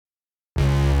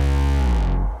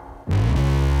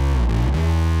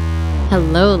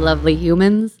Hello, lovely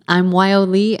humans. I'm Wyo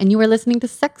Lee, and you are listening to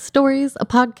Sex Stories, a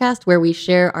podcast where we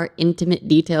share our intimate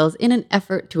details in an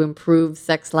effort to improve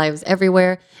sex lives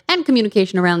everywhere and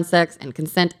communication around sex and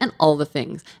consent and all the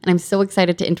things. And I'm so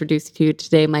excited to introduce to you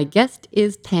today. My guest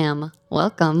is Tam.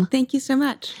 Welcome. Thank you so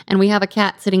much. And we have a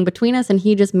cat sitting between us, and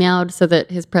he just meowed so that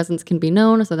his presence can be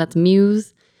known. So that's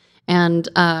Muse. And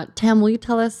Tam, will you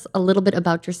tell us a little bit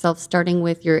about yourself, starting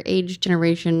with your age,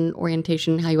 generation,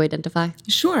 orientation, how you identify?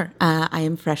 Sure. I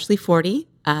am freshly 40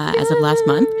 as of last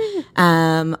month.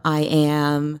 I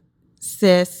am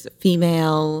cis,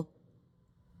 female,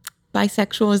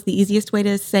 bisexual is the easiest way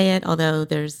to say it, although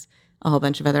there's a whole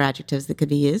bunch of other adjectives that could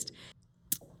be used.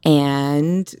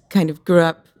 And kind of grew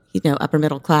up, upper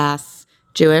middle class,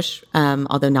 Jewish,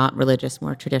 although not religious,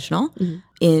 more traditional,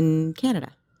 in Canada.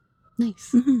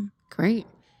 Nice. Mm-hmm. Great.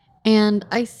 And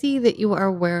I see that you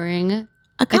are wearing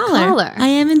a collar. I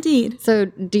am indeed. So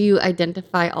do you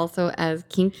identify also as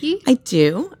kinky? I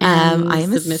do. I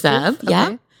am submissive. A sub.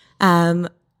 Okay. Yeah.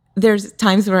 There's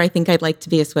times where I think I'd like to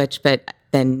be a switch, but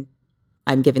then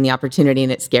I'm given the opportunity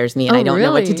and it scares me and I don't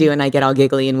know what to do and I get all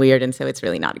giggly and weird. And so it's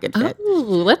really not a good fit. Oh,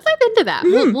 let's dive into that.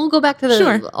 We'll go back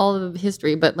to all of the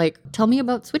history, but tell me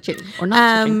about switching or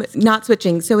not switching. Not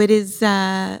switching. So it is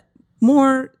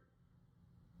more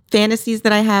fantasies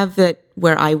that I have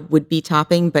where I would be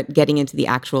topping, but getting into the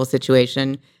actual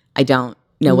situation, I don't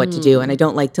know what to do. And I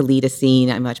don't like to lead a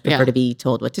scene. I much prefer to be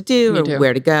told what to do or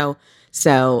where to go.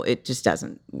 So it just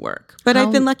doesn't work. But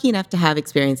I've been lucky enough to have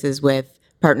experiences with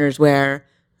partners where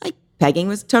pegging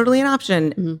was totally an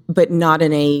option, but not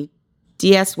in a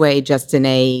DS way, just in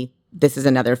a, this is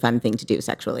another fun thing to do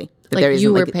sexually. That there isn't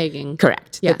you were pegging.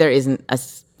 Correct. Yeah. That there isn't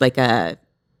a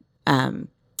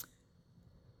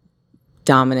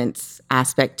dominance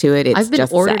aspect to it. It's I've been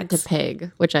just ordered sex. to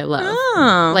peg, which I love.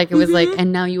 Oh, it was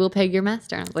and now you will peg your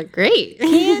master. And I was like, great.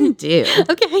 Can do.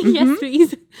 Okay, yes,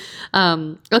 please.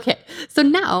 Okay, so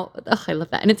now, I love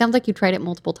that. And it sounds like you tried it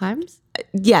multiple times?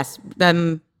 Yes.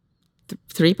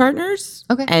 3 partners.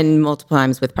 Okay. And multiple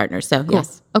times with partners. So cool.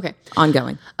 Yes. Okay.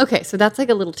 Ongoing. Okay, so that's like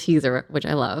a little teaser, which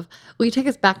I love. Will you take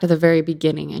us back to the very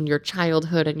beginning and your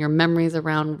childhood and your memories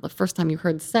around the first time you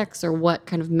heard sex or what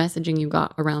kind of messaging you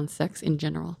got around sex in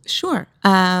general? Sure.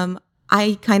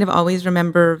 I kind of always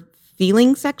remember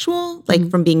feeling sexual,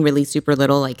 from being really super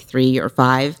little, 3 or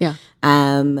 5. Yeah.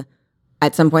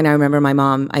 At some point, I remember my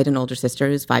mom, I had an older sister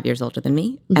who's 5 years older than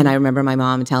me. And I remember my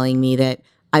mom telling me that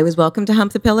I was welcome to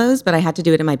hump the pillows, but I had to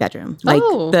do it in my bedroom.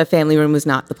 The family room was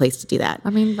not the place to do that. I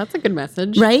mean, that's a good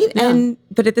message. Right? Yeah.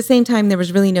 But at the same time, there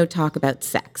was really no talk about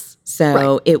sex.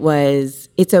 So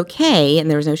it's okay, and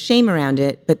there was no shame around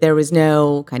it, but there was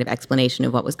no kind of explanation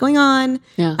of what was going on.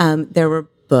 Yeah. There were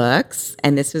books,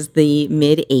 and this was the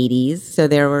mid-'80s. So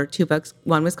there were 2 books.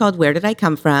 One was called Where Did I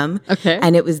Come From? Okay.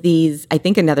 And it was these, I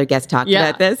think another guest talked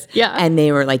about this. Yeah. And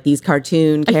they were these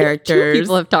cartoon characters. I think 2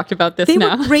 people have talked about this They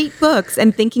now. were great books.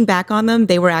 And thinking back on them,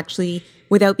 they were actually,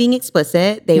 without being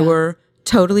explicit, they were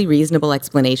totally reasonable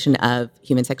explanation of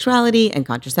human sexuality and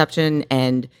contraception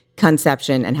and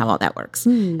conception and how all that works.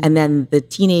 And then the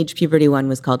teenage puberty one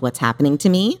was called What's Happening to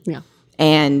Me? Yeah.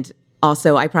 And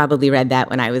also, I probably read that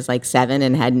when I was 7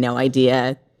 and had no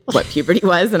idea what puberty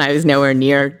was, and I was nowhere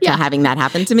near to having that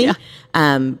happen to me.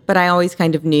 Yeah. But I always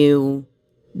kind of knew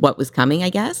what was coming,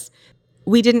 I guess.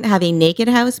 We didn't have a naked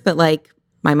house, but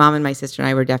my mom and my sister and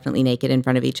I were definitely naked in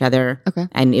front of each other,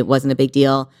 and it wasn't a big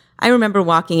deal. I remember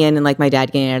walking in and my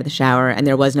dad getting out of the shower, and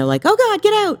there was no oh God,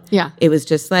 get out. Yeah. It was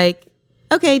just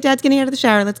okay, Dad's getting out of the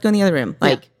shower, let's go in the other room.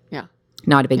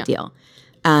 Not a big deal.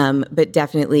 But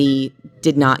definitely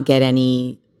did not get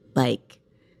any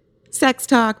sex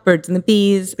talk, birds and the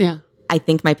bees. Yeah. I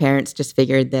think my parents just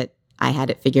figured that I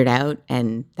had it figured out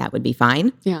and that would be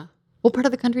fine. Yeah. What part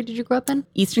of the country did you grow up in?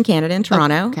 Eastern Canada in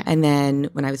Toronto. Okay. And then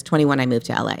when I was 21, I moved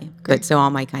to LA. Great. But so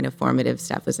all my kind of formative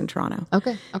stuff was in Toronto.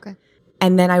 Okay.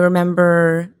 And then I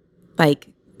remember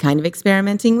kind of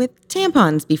experimenting with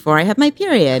tampons before I had my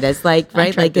period as I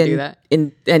tried to do that.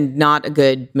 And not a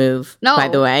good move, by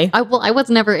the way. I was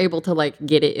never able to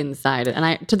get it inside,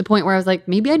 and to the point where I was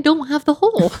maybe I don't have the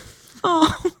hole.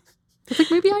 Oh, it's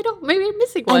maybe I don't. Maybe I'm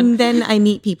missing one. And then I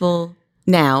meet people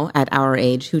now at our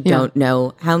age who don't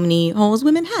know how many holes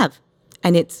women have,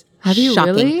 and it's have you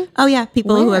shocking. Really? Oh yeah,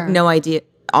 people who have no idea,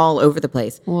 all over the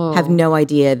place, have no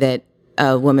idea that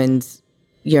a woman's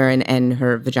urine and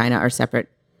her vagina are separate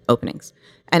openings.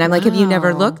 And I'm have you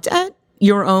never looked at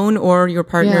your own or your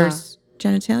partner's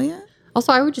genitalia?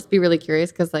 Also, I would just be really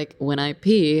curious because, when I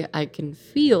pee, I can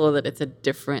feel that it's a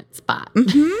different spot. These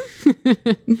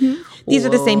are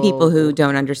the same people who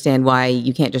don't understand why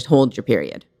you can't just hold your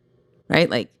period,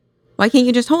 right? Why can't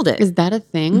you just hold it? Is that a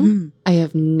thing? Mm-hmm. I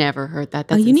have never heard that.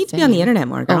 Oh, That's you need to be on the insane. internet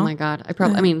more, girl. Oh my God.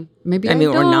 I mean, maybe I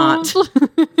or not. don't.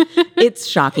 It's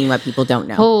shocking what people don't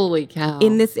know. Holy cow.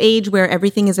 In this age where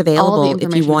everything is All the available, if you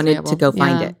information is wanted to available. go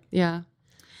find it. Yeah.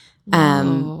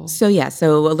 Whoa.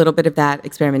 So a little bit of that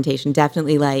experimentation.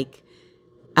 Definitely like,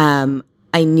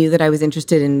 I knew that I was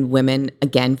interested in women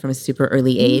again from a super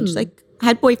early age. Like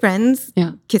had boyfriends,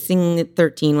 Yeah. kissing at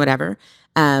 13, whatever.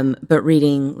 But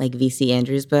reading like VC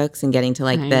Andrews books and getting to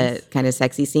like Nice. the kind of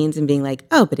sexy scenes and being like,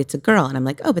 oh, but it's a girl. And I'm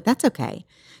like, oh, but that's okay.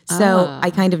 So I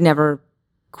kind of never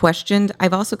questioned.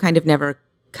 I've also kind of never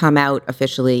come out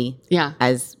officially Yeah.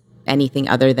 as anything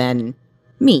other than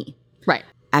me. Right.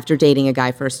 After dating a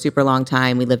guy for a super long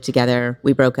time, we lived together.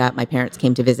 We broke up. My parents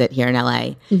came to visit here in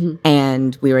LA.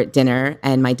 And we were at dinner,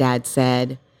 and my dad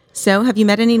said, so have you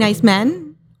met any nice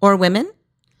men or women?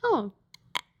 Oh.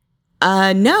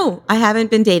 No, I haven't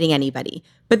been dating anybody.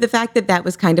 But the fact that that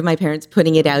was kind of my parents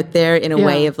putting it out there in a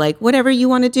way of like, whatever you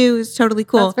want to do is totally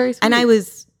cool. That's very And I sweet.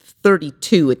 was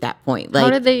 32 at that point. Like, How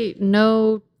did they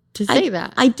know to say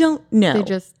that? I don't know. They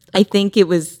just I think he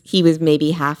was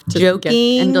maybe half just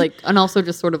joking. get, and also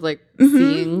just sort of like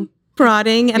seeing.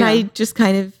 prodding, and Yeah. I just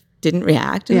kind of didn't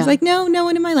react. I was Yeah. like, no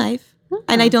one in my life.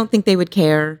 And I don't think they would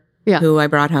care Yeah. who I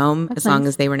brought home as long nice.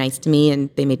 as they were nice to me and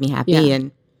they made me happy. Yeah.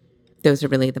 And those are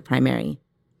really the primary.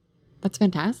 That's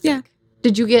fantastic. Yeah.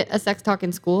 Did you get a sex talk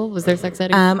in school? Was there sex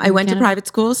ed? I went to private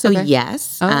school, so Okay.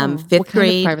 yes. Oh, Fifth what kind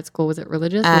grade. of private school was it?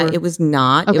 Religious? It was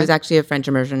not. Okay. It was actually a French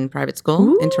immersion private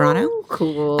school in Toronto. Ooh,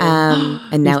 cool.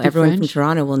 And now speak everyone from French?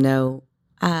 Toronto will know.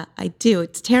 I do.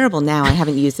 It's terrible now. I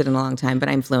haven't used it in a long time, but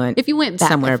I'm fluent. If you went back,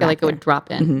 somewhere I feel back like it would there. drop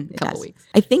in Mhm, a it couple does. weeks.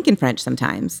 I think in French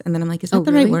sometimes, and then I'm like, is that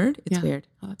the really? right word? It's Yeah. weird.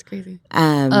 Oh, that's crazy.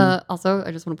 Um, Also, I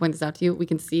just want to point this out to you. We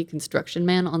can see Construction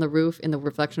Man on the roof in the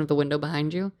reflection of the window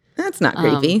behind you. That's not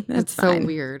creepy. That's It's fine. so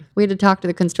weird. We had to talk to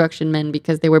the construction men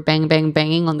because they were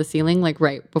banging on the ceiling, like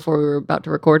right before we were about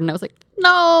to record. And I was like,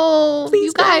 no, Please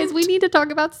you guys, don't. we need to talk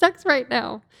about sex right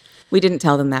now. We didn't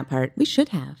tell them that part. We should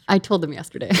have. I told them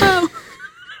yesterday.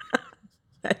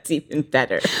 That's even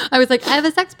better. I was like, I have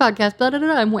a sex podcast, blah, blah,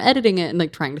 blah. I'm editing it and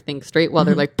like trying to think straight while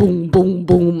they're like boom, boom,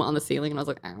 boom on the ceiling. And I was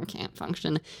like, I can't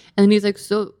function. And then he's like,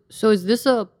 so is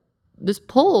this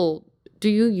pole, do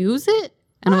you use it?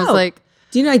 And I was Oh. like,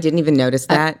 Do you know I didn't even notice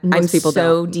that? most I'm people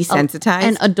so don't. desensitized.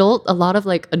 and a lot of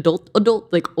like adult,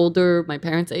 like older, my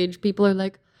parents' age people are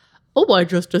like, oh, I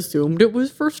just assumed it was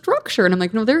for structure. And I'm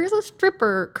like, no, there is a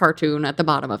stripper cartoon at the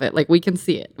bottom of it. Like we can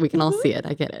see it. We can all see it.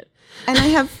 I get it. And I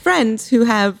have friends who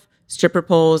have stripper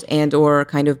poles and or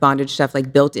kind of bondage stuff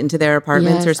like built into their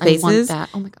apartments or Yes, I want spaces. that.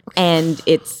 Oh my God. Okay. And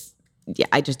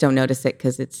I just don't notice it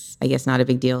because it's, I guess, not a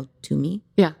big deal to me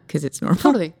Yeah. because it's normal.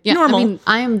 Totally. Yeah. Normal. I mean,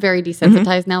 I am very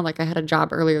desensitized now. Like I had a job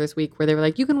earlier this week where they were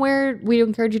like, we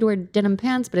encourage you to wear denim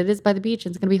pants, but it is by the beach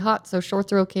and it's going to be hot. So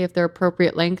shorts are okay if they're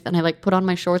appropriate length. And I like put on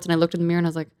my shorts and I looked in the mirror and I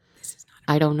was like,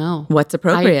 I don't know. What's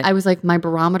appropriate? I was like, my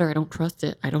barometer, I don't trust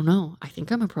it. I don't know. I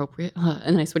think I'm appropriate.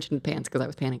 And then I switched into pants because I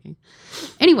was panicking.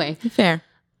 Anyway, Fair.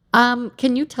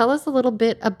 can you tell us a little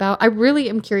bit about, I really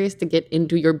am curious to get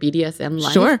into your BDSM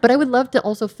life, Sure. but I would love to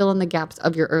also fill in the gaps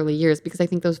of your early years because I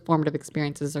think those formative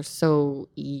experiences are so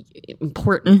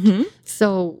important. Mm-hmm.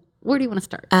 So where do you want to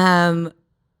start?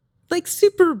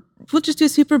 We'll just do a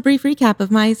super brief recap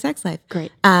of my sex life.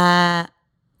 Great.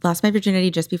 Lost my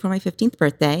virginity just before my 15th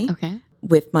birthday Okay.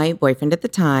 with my boyfriend at the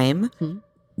time. Mm-hmm.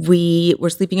 We were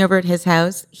sleeping over at his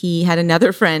house. He had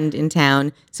another friend in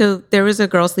town. So there was a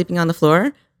girl sleeping on the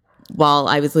floor while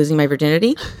I was losing my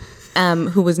virginity,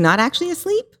 who was not actually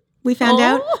asleep, we found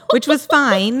out, which was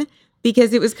fine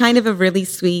because it was kind of a really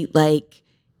sweet, like,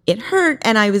 it hurt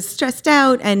and I was stressed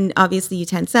out and obviously you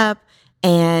tense up.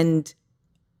 And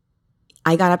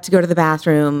I got up to go to the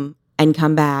bathroom and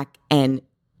come back and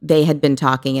they had been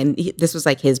talking and this was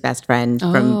like his best friend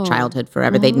from Oh. childhood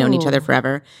forever. They'd known each other Oh.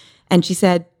 forever. And she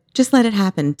said, just let it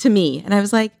happen to me. And I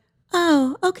was like,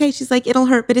 oh, okay. She's like, it'll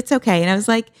hurt, but it's okay. And I was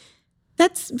like,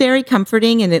 that's very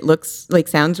comforting. And it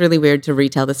sounds really weird to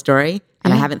retell the story.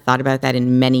 And I Yeah. haven't thought about that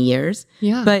in many years.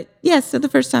 Yeah. But yes, so the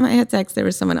first time I had sex, there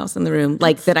was someone else in the room,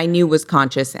 like that I knew was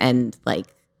conscious and like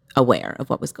aware of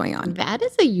what was going on. That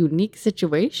is a unique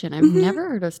situation. I've never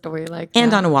heard a story like that.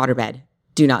 And on a waterbed.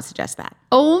 Do not suggest that.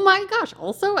 Oh my gosh.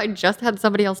 Also, I just had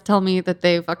somebody else tell me that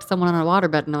they fucked someone on a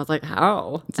waterbed and I was like,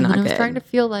 how? It's and not then I was good. trying to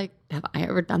feel like, have I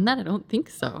ever done that? I don't think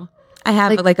so. I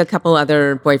have like a couple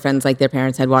other boyfriends, like their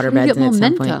parents had water do you beds, get and at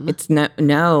some momentum? point, it's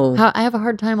no. I have a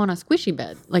hard time on a squishy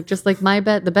bed. Like just like my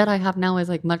bed, the bed I have now is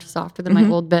like much softer than my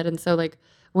old bed. And so like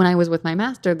when I was with my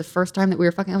master, the first time that we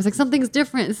were fucking, I was like, something's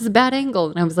different. This is a bad angle.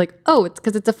 And I was like, oh, it's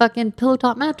because it's a fucking pillow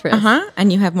top mattress.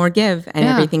 And you have more give, and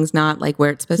Yeah. everything's not like where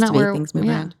it's supposed to be. Things move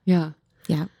around. Yeah.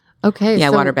 Yeah. Okay. Yeah,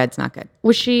 so waterbed's not good.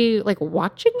 was she like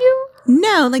watching you?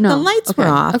 No, like No. the lights were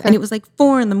Okay. off, Okay. and it was like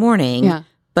 4 a.m. Yeah.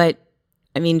 But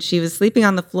I mean, she was sleeping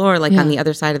on the floor, like Yeah. on the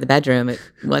other side of the bedroom. It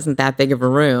wasn't that big of a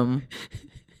room.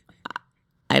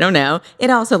 I don't know. It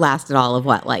also lasted all of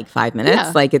what, like 5 minutes?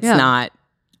 Yeah. Like it's Yeah. not.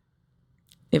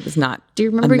 It was not. Do you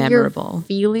remember memorable. your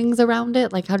feelings around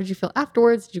it? Like, how did you feel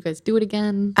afterwards? Did you guys do it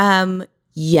again?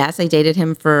 Yes, I dated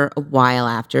him for a while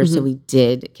after, so we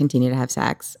did continue to have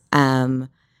sex.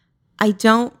 I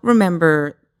don't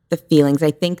remember the feelings.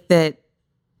 I think that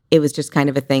it was just kind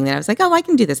of a thing that I was like, oh, I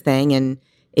can do this thing. And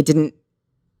it didn't,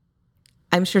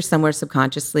 I'm sure somewhere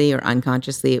subconsciously or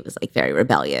unconsciously, it was like very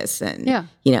rebellious. And,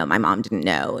 you know, my mom didn't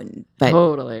know. But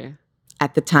Totally.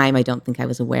 at the time, I don't think I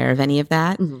was aware of any of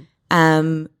that. Mhm.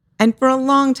 And for a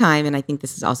long time, and I think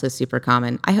this is also super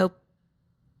common, I hope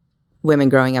women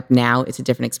growing up now, it's a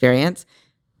different experience.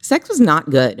 Sex was not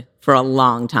good for a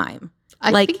long time.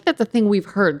 I think that's a thing we've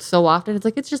heard so often. It's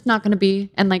like, it's just not going to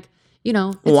be. And like, you know.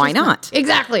 It's Why just not?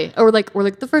 Exactly. Or like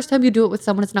the first time you do it with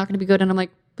someone, it's not going to be good. And I'm like,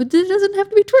 but it doesn't have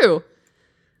to be true.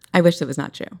 I wish it was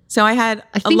not true. So I had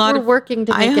I think a lot we're of working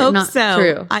to I make it hope not so.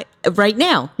 true. Right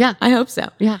now. Yeah. I hope so.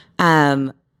 Yeah.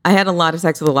 I had a lot of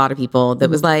sex with a lot of people that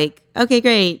was like, okay,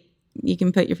 great. You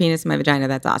can put your penis in my vagina.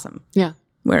 That's awesome. Yeah.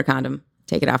 Wear a condom.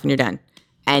 Take it off and you're done.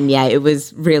 And yeah, it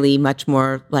was really much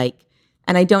more like,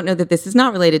 and I don't know that this is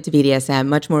not related to BDSM,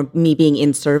 much more me being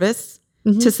in service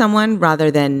to someone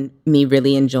rather than me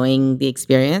really enjoying the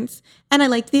experience. And I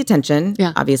liked the attention,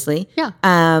 obviously. Yeah.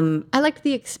 I liked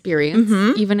the experience,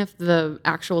 even if the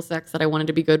actual sex that I wanted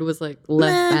to be good was like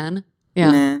less than.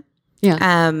 Yeah. Nah.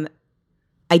 Yeah.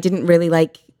 I didn't really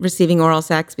like receiving oral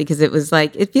sex because it was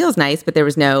like, it feels nice, but there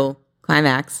was no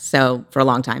climax. So for a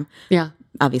long time. Yeah.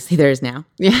 Obviously there is now.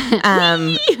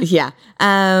 Yeah. Yeah.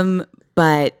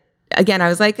 But again, I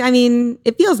was like, I mean,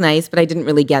 it feels nice, but I didn't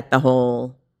really get the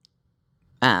whole,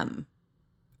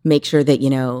 make sure that, you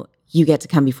know, you get to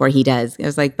come before he does. I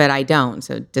was like, but I don't.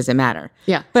 So does it matter?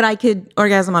 Yeah. But I could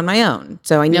orgasm on my own.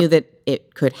 So I knew that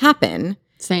it could happen.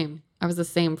 Same. I was the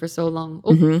same for so long.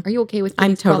 Oh, are you okay with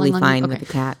I'm kitties totally crawling on you? fine with Okay.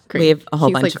 the cat. Great. We have a whole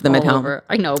He's, bunch like, of them at all home. over.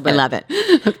 I know, but I love it.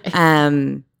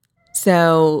 Okay.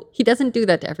 So He doesn't do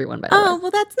that to everyone, by the oh, way.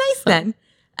 well, that's nice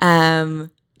then.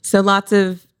 So lots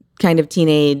of kind of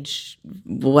teenage,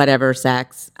 whatever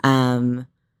sex,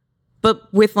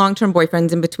 but with long-term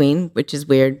boyfriends in between, which is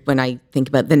weird when I think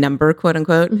about the number, quote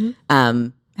unquote.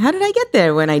 How did I get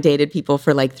there when I dated people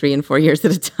for like 3 and 4 years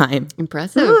at a time?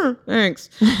 Impressive.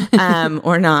 Thanks.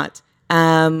 Or not.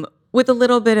 With a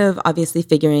little bit of obviously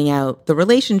figuring out the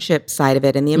relationship side of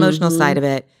it and the emotional side of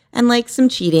it, and like some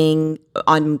cheating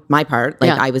on my part.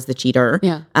 Like I was the cheater.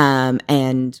 Yeah.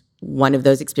 And one of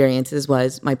those experiences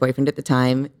was my boyfriend at the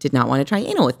time did not want to try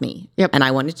anal with me. Yep. And I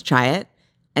wanted to try it.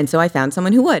 And so I found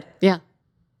someone who would. Yeah.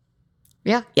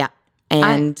 Yeah. Yeah.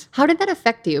 And how did that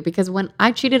affect you? Because when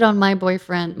I cheated on my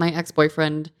boyfriend, my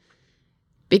ex-boyfriend,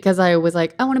 because I was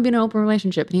like, I want to be in an open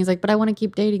relationship. And he's like, but I want to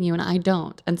keep dating you. And I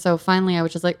don't. And so finally I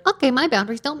was just like, okay, my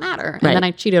boundaries don't matter. And then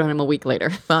I cheated on him a week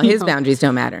later. well, his boundaries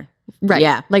don't matter. Right.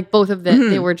 Yeah. Like both of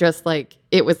them, they were just like,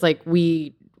 it was like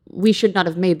we should not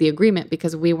have made the agreement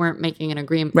because we weren't making an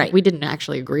agreement. Right. We didn't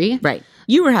actually agree. Right.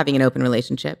 You were having an open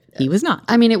relationship. He was not.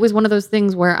 I mean, it was one of those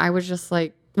things where I was just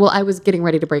like, well, I was getting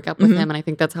ready to break up with him. And I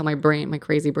think that's how my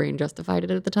crazy brain justified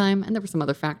it at the time. And there were some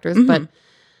other factors. But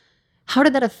how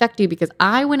did that affect you? Because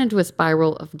I went into a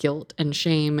spiral of guilt and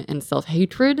shame and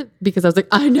self-hatred because I was like,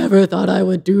 I never thought I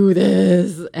would do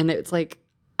this. And it's like,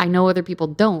 I know other people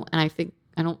don't. And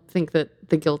I don't think that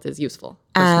the guilt is useful.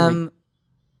 Personally.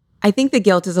 I think the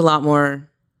guilt is a lot more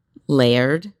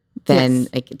layered than Yes.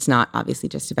 like it's not obviously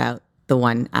just about the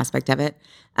one aspect of it.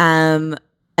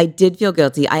 I did feel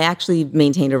guilty. I actually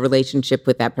maintained a relationship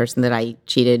with that person that I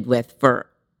cheated with for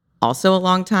also a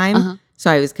long time.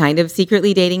 So I was kind of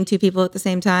secretly dating 2 people at the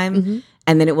same time.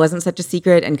 And then it wasn't such a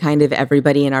secret and kind of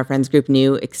everybody in our friends group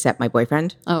knew except my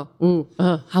boyfriend. Oh, ooh,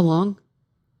 how long?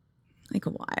 Like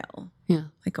a while. Yeah.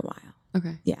 Like a while.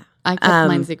 Okay. Yeah. I kept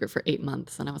mine secret for 8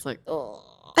 months and I was like, oh.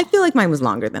 I feel like mine was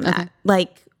longer than that.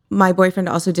 Like my boyfriend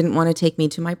also didn't want to take me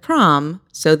to my prom.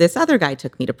 So this other guy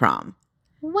took me to prom.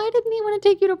 Why didn't he want to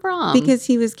take you to prom? Because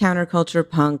he was counterculture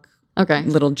punk, okay.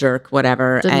 little jerk,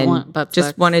 whatever, Didn't and want butt just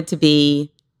sex. wanted to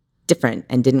be different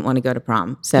and didn't want to go to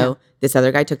prom. So this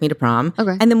other guy took me to prom.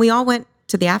 Okay. And then we all went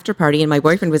to the after party and my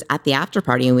boyfriend was at the after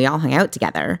party and we all hung out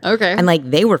together. Okay. And like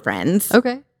they were friends.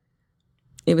 Okay.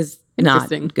 It was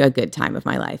not Interesting. a good time of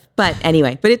my life. But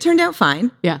anyway, but it turned out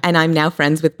fine. Yeah. And I'm now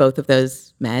friends with both of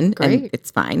those men. Great. And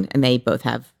it's fine. And they both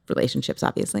have relationships,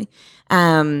 obviously.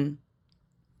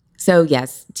 So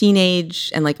yes,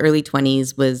 teenage and like early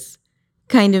 20s was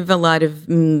kind of a lot of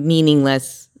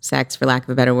meaningless sex, for lack of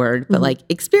a better word, but like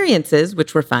experiences,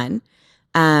 which were fun.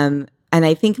 And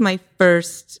I think my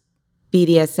first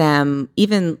BDSM,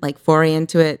 even like foray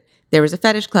into it, there was a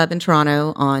fetish club in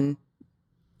Toronto on,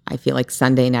 I feel like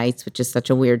Sunday nights, which is such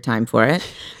a weird time for it,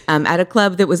 at a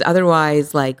club that was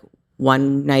otherwise like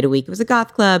one night a week. It was a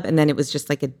goth club, and then it was just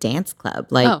like a dance club,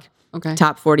 like Okay.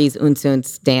 top 40s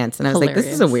Unz dance. And I was like, this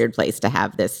is a Hilarious. weird place to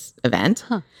have this event.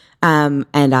 And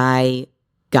I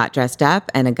got dressed up,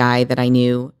 and a guy that I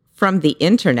knew from the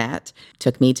internet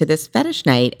took me to this fetish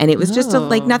night. And it was just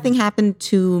like nothing happened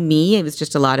to me. It was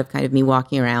just a lot of kind of me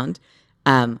walking around.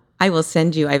 I will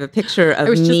send you, I have a picture of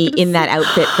was just me gonna in that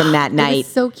outfit from that I night. was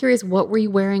so curious. What were you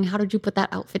wearing? How did you put that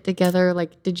outfit together?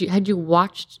 Like, had you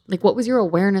watched, like, what was your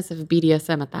awareness of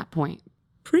BDSM at that point?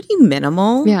 Pretty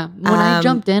minimal. Yeah. When I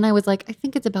jumped in, I was like, I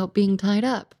think it's about being tied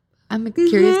up. I'm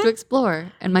curious to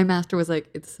explore. And my master was like,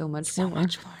 it's so much more.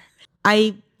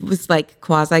 I was like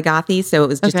quasi gothy, so it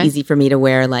was just Okay. easy for me to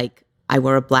wear. Like, I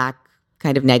wore a black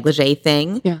kind of negligee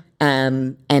thing. Yeah.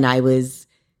 And I was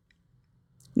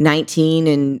 19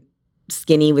 and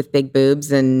skinny with big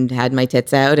boobs and had my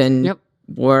tits out and Yep.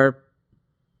 wore,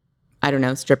 I don't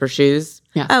know, stripper shoes.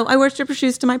 Yeah. Oh, I wore stripper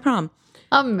shoes to my prom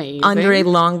Amazing. under a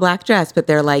long black dress, but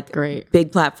they're like Great.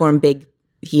 big platform, big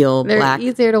heel, They're black.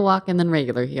 easier to walk in than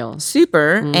regular heels.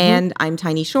 Super. And I'm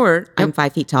tiny short. I'm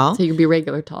 5 feet tall. So you can be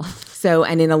regular tall. So,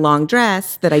 and in a long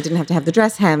dress that I didn't have to have the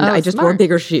dress hemmed, Oh, I just wore smart.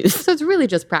 bigger shoes. So it's really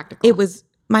just practical. It was,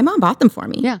 my mom bought them for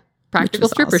me. Yeah. Practical Which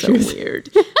was stripper also shoes. weird.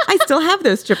 I still have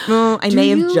those stripper. Oh, I may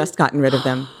you? have just gotten rid of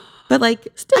them, but like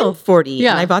still 40.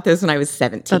 Yeah. And I bought those when I was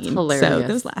 17. That's So hilarious.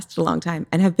 those lasted a long time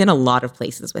and have been a lot of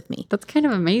places with me. That's kind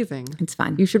of amazing. It's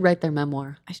fun. You should write their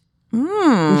memoir.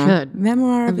 You should.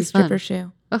 Memoir That'd of be a stripper fun.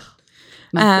 shoe. Ugh,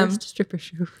 my Um, first stripper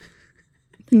shoe.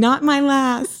 Not my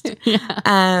last.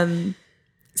 Yeah.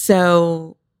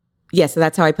 So yeah, so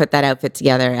that's how I put that outfit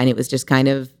together. And it was just kind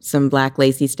of some black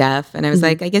lacy stuff. And I was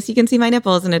like, I guess you can see my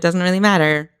nipples and it doesn't really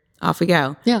matter. Off we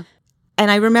go. Yeah. And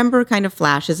I remember kind of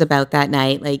flashes about that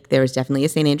night. Like there was definitely a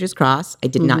St. Andrew's cross. I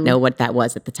did not know what that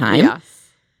was at the time. Yes.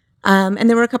 And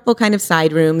there were a couple kind of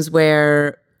side rooms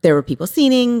where there were people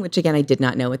scening, which again, I did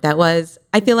not know what that was.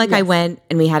 I feel like I Yes. went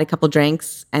and we had a couple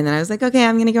drinks and then I was like, okay,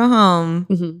 I'm going to go home.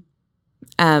 Mhm.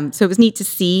 So it was neat to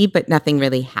see, but nothing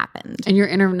really happened. And your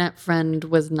internet friend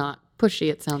was not pushy,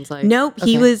 it sounds like. Nope,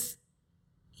 he Okay.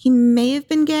 may have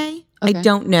been gay. I Okay.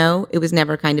 don't know. It was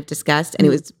never kind of discussed. And it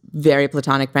was very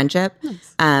platonic friendship.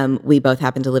 Nice. We both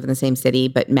happened to live in the same city,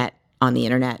 but met on the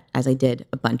internet as I did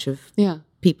a bunch of Yeah.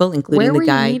 people, including Where the were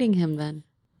guy. you meeting him then?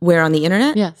 Where on the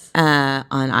internet? Yes.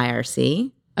 On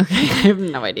IRC. Okay. I have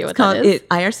no idea what Called that is.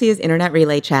 IRC is Internet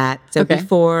Relay Chat. So Okay.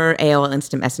 before AOL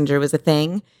Instant Messenger was a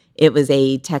thing, it was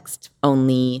a text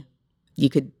only. You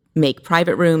could make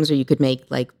private rooms or you could make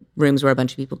like rooms where a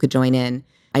bunch of people could join in.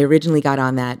 I originally got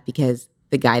on that because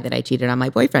the guy that I cheated on my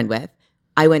boyfriend with,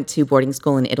 I went to boarding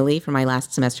school in Italy for my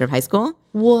last semester of high school.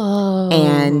 Whoa.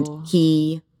 And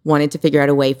he wanted to figure out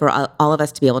a way for all of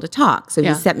us to be able to talk. So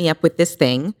Yeah. he set me up with this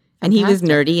thing and he was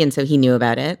nerdy. And so he knew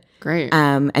about it. Great.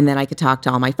 And then I could talk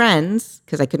to all my friends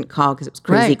because I couldn't call because it was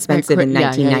crazy Right, expensive right, in yeah, yeah,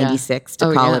 yeah. 1996 to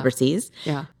Oh, call yeah. overseas.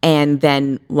 Yeah. And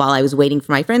then while I was waiting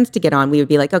for my friends to get on, we would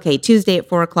be like, okay, Tuesday at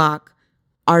 4:00,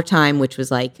 our time, which was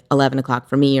like 11 o'clock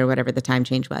for me or whatever the time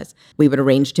change was. We would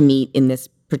arrange to meet in this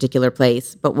particular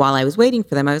place. But while I was waiting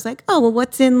for them, I was like, oh, well,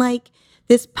 what's in like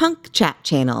this punk chat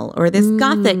channel or this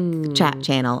gothic chat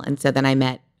channel? And so then I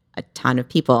met a ton of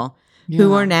people who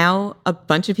Yeah. are now a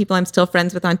bunch of people I'm still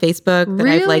friends with on Facebook that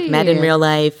I've like met in Really? real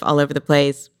life all over the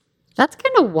place. That's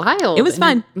kind of wild. It was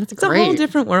fun. That's It's great. a whole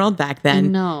different world back then. I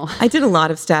know. I did a lot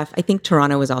of stuff. I think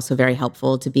Toronto was also very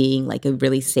helpful to being like a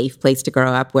really safe place to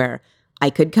grow up where I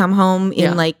could come home in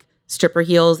Yeah. like stripper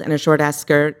heels and a short ass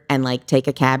skirt and like take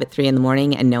a cab at 3 a.m.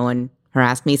 and no one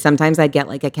harassed me. Sometimes I'd get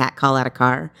like a cat call at a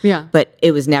car. Yeah. But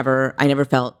it was never, I never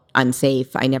felt unsafe.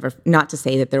 I never, not to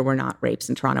say that there were not rapes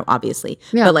in Toronto, obviously,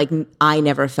 Yeah. but like I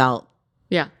never felt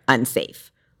Yeah.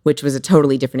 unsafe, which was a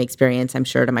totally different experience, I'm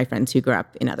sure, to my friends who grew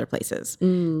up in other places.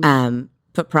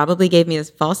 But probably gave me a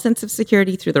false sense of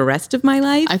security through the rest of my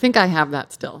life. I think I have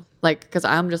that still. Like, because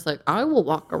I'm just like, I will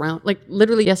walk around. Like,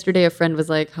 literally yesterday, a friend was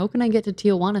like, how can I get to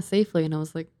Tijuana safely? And I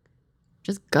was like,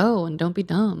 just go and don't be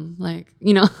dumb. Like,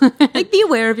 you know? Like, be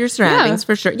aware of your surroundings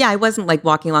for sure. Yeah, I wasn't like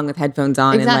walking along with headphones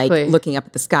on and Exactly. like looking up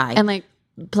at the sky. and like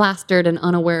plastered and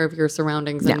unaware of your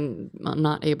surroundings and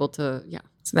not able to, yeah.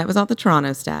 So that was all the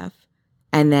Toronto stuff.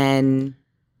 And then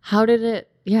How did it?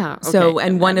 Yeah. So, okay.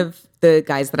 and one of the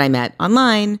guys that I met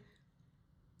online,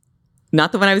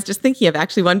 not the one I was just thinking of,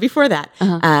 actually one before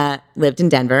that, lived in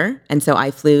Denver. And so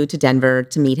I flew to Denver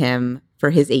to meet him for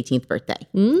his 18th birthday.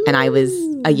 And I was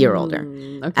a year older.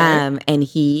 Okay. And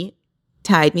he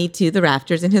tied me to the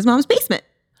rafters in his mom's basement.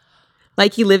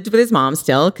 Like he lived with his mom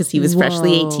still because he was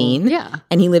freshly 18. Yeah.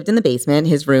 And he lived in the basement.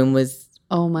 His room was,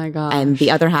 Oh my gosh. and the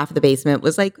other half of the basement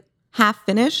was like half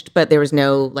finished, but there was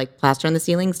no like plaster on the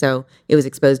ceiling. So it was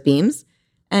exposed beams.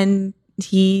 And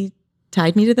he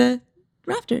tied me to the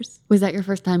rafters. Was that your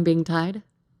first time being tied?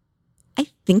 I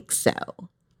think so.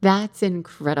 That's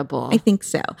incredible. I think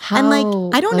so. And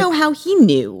like, I don't know how he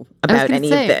knew about any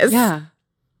of this. Yeah.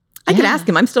 I could ask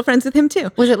him. I'm still friends with him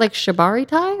too. Was it like shibari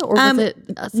tie or was it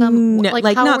some No,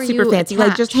 like how not were super you fancy,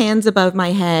 like just attached? hands above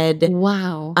my head,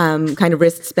 Wow. kind of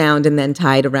wrists bound and then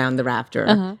tied around the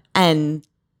rafter. And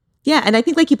yeah, and I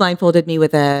think like he blindfolded me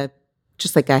with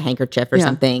just like a handkerchief or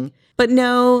something. But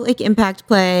no like impact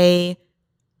play.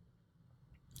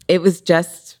 It was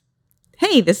just,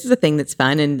 hey, this is a thing that's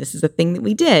fun and this is a thing that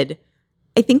we did.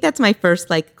 I think that's my first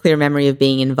like clear memory of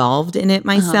being involved in it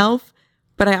myself.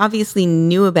 But I obviously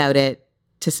knew about it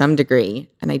to some degree.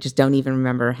 And I just don't even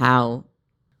remember how.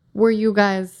 Were you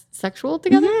guys sexual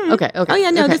together? Okay. Oh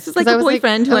yeah, no, this is like a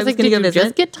boyfriend who I was going to go visit.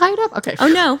 Just get tied up? Okay. Oh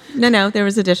no. There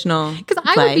was additional. Because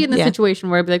I would be in the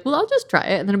situation where I'd be like, well, I'll just try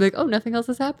it. And then I'd be like, oh, nothing else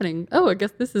is happening. Oh, I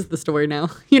guess this is the story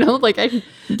now.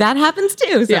 That happens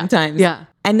too sometimes. Yeah.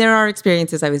 And there are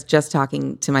experiences, I was just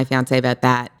talking to my fiance about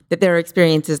that there are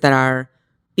experiences that are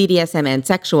BDSM and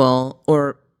sexual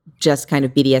or just kind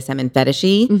of BDSM and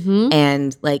fetishy.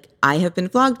 And like, I have been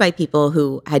flogged by people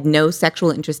who had no sexual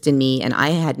interest in me and I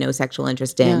had no sexual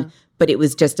interest in, but it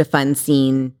was just a fun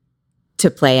scene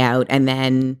to play out. And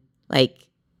then like,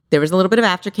 there was a little bit of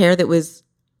aftercare that was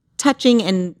touching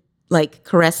and like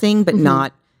caressing, but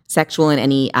not sexual in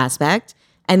any aspect.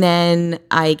 And then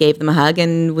I gave them a hug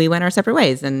and we went our separate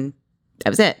ways and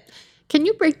that was it. Can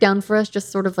you break down for us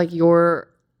just sort of like your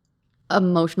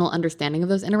emotional understanding of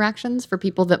those interactions for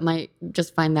people that might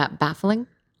just find that baffling?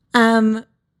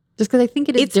 Just because I think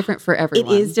it's different for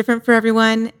everyone. It is different for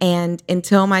everyone. And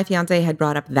until my fiance had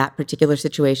brought up that particular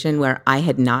situation where I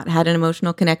had not had an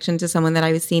emotional connection to someone that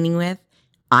I was scening with,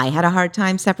 I had a hard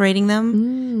time separating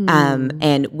them.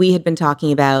 And we had been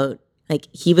talking about like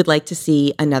he would like to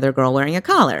see another girl wearing a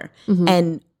collar.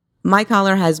 And my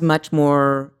collar has much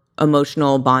more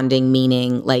emotional bonding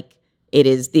meaning, like it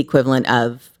is the equivalent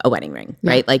of a wedding ring,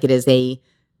 right? Like it is a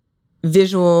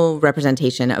visual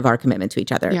representation of our commitment to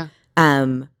each other.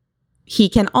 He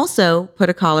can also put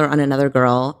a collar on another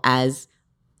girl as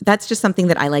that's just something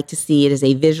that I like to see. It is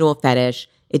a visual fetish.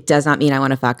 It does not mean I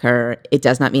want to fuck her. It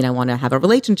does not mean I want to have a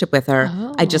relationship with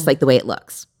her. I just like the way it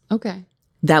looks. Okay.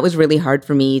 That was really hard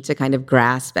for me to kind of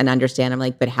grasp and understand. I'm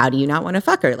like, but how do you not want to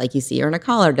fuck her? Like you see her in a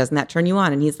collar. Doesn't that turn you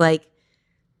on? And he's like,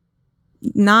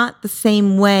 not the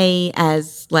same way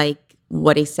as like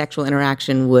what a sexual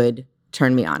interaction would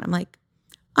turn me on. I'm like,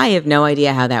 I have no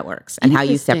idea how that works and how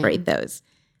you separate those.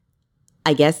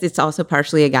 I guess it's also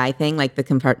partially a guy thing. Like the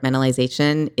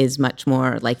compartmentalization is much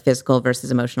more like physical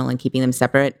versus emotional, and keeping them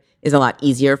separate is a lot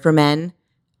easier for men.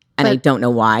 And I don't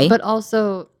know why. But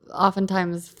also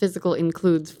oftentimes physical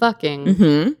includes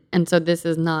fucking. And so this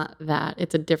is not that.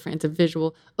 It's a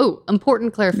visual. Oh,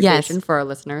 important clarification for our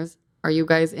listeners. Are you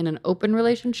guys in an open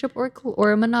relationship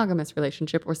or a monogamous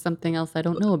relationship or something else I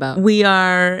don't know about? We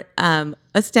are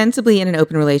ostensibly in an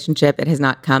open relationship. It has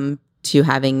not come to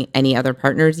having any other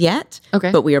partners yet.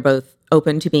 Okay. But we are both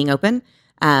open to being open.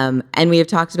 And we have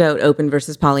talked about open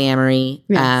versus polyamory.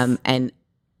 Yes. And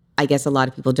I guess a lot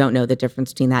of people don't know the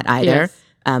difference between that either.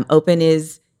 Yes. Open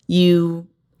is you,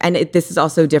 and this is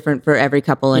also different for every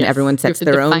couple, and everyone sets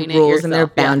their own rules and their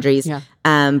boundaries.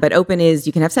 But open is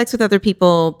you can have sex with other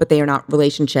people, but they are not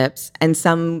relationships. And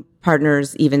some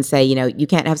partners even say, you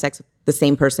can't have sex with the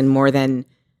same person more than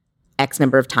X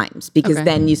number of times, because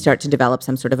then you start to develop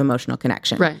some sort of emotional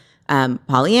connection. Right.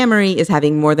 Polyamory is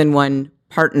having more than one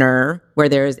partner where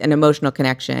there's an emotional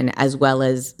connection as well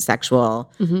as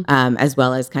sexual, as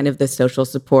well as kind of the social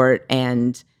support.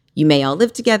 And you may all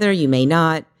live together, you may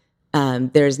not.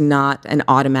 There's not an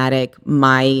automatic,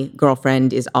 my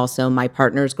girlfriend is also my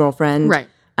partner's girlfriend. Right.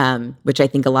 Which I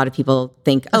think a lot of people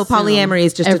think, polyamory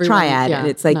is just a triad. And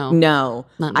it's like, no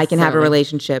I can have a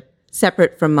relationship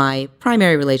separate from my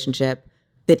primary relationship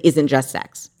that isn't just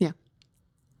sex. Yeah.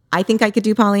 I think I could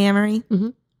do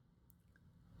polyamory.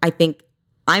 I think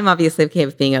I'm obviously okay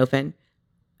with being open.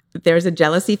 There's a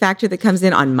jealousy factor that comes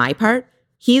in on my part.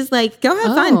 He's like, go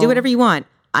have fun, do whatever you want.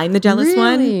 I'm the jealous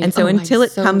one. And so until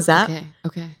it comes up,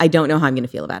 I don't know how I'm going to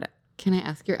feel about it. Can I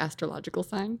ask your astrological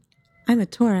sign? I'm a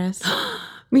Taurus.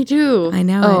 Me too. I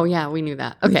know Oh, it. yeah, we knew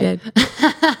that. We Okay. did.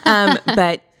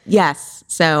 But yes,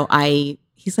 so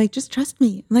he's like, just trust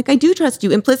me. I'm like, I do trust you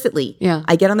implicitly. Yeah.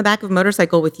 I get on the back of a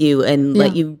motorcycle with you and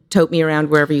let you tote me around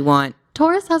wherever you want.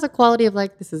 Taurus has a quality of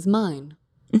like, this is mine.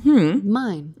 Mm-hmm.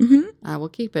 Mine. Mm-hmm. I will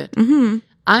keep it. Mm-hmm.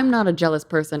 I'm not a jealous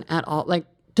person at all. Like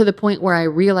to the point where I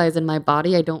realize in my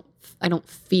body, I don't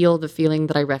feel the feeling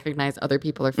that I recognize other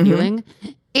people are feeling.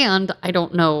 And I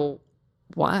don't know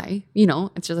why,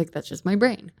 it's just like, that's just my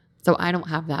brain. So I don't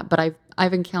have that, but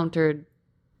I've encountered,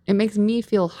 it makes me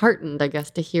feel heartened, I guess,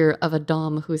 to hear of a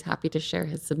dom who's happy to share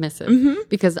his submissive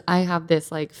because I have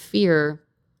this like fear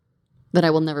that I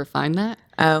will never find that.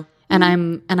 Oh. And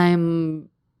I'm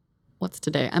what's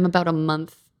today? I'm about a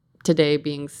month today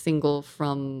being single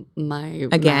from my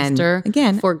master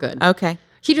for good. Okay.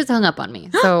 He just hung up on me.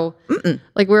 So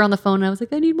like we were on the phone and I was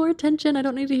like, I need more attention. I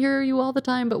don't need to hear you all the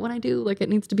time. But when I do, like it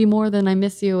needs to be more than I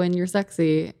miss you and you're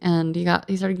sexy. And he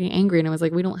started getting angry and I was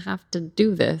like, we don't have to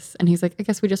do this. And he's like, I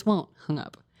guess we just won't. Hung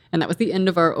up. And that was the end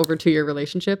of our over 2-year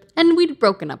relationship. And we'd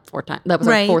broken up 4 times. That was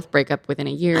our 4th breakup within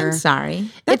a year. I'm sorry.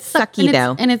 That's sucky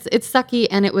though. And it's sucky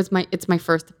and it's my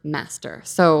first master.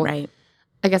 So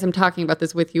I guess I'm talking about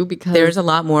this with you because there's a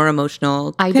lot more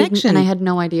emotional connection. And I had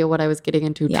no idea what I was getting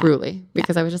into truly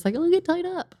because I was just like, oh, get tied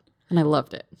up. And I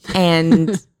loved it.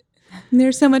 And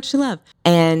there's so much to love.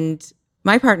 And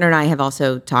my partner and I have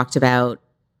also talked about,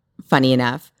 funny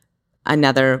enough,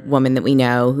 another woman that we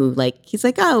know who he's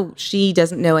like, oh, she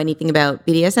doesn't know anything about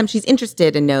BDSM. She's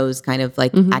interested and knows kind of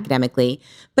academically,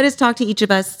 but has talked to each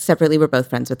of us separately. We're both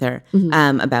friends with her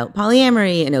about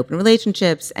polyamory and open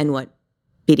relationships and what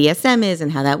BDSM is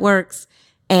and how that works.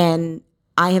 And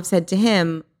I have said to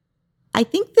him, I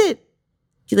think that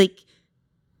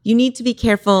you need to be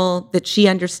careful that she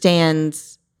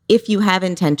understands if you have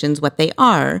intentions, what they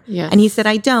are. Yes. And he said,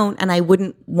 I don't. And I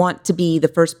wouldn't want to be the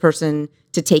first person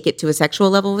to take it to a sexual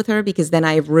level with her because then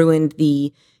I've ruined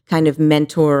the kind of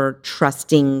mentor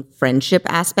trusting friendship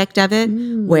aspect of it,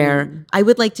 where I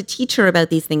would like to teach her about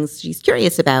these things she's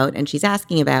curious about and she's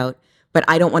asking about, but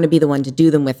I don't want to be the one to do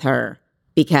them with her.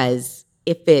 Because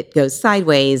if it goes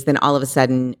sideways, then all of a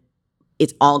sudden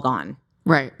it's all gone.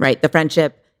 Right. Right. The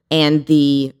friendship and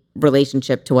the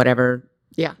relationship to whatever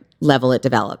level it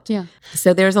developed. Yeah.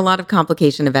 So there's a lot of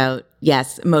complication about,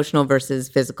 yes, emotional versus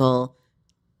physical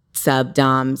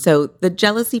sub-dom. So the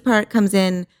jealousy part comes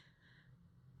in.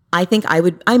 I think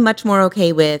I'm much more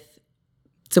okay with,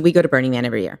 so we go to Burning Man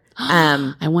every year.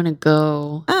 I want to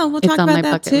go. Oh, we'll talk about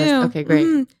that too. List. Okay,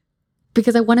 great.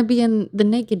 Because I want to be in the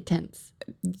naked tents.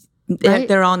 Right?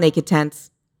 They're all naked tents.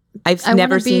 I've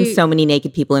never seen so many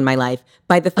naked people in my life.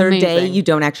 By the third day, you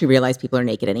don't actually realize people are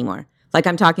naked anymore. Like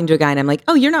I'm talking to a guy and I'm like,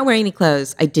 oh, you're not wearing any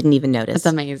clothes. I didn't even notice.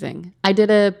 That's amazing. I did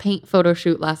a paint photo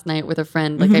shoot last night with a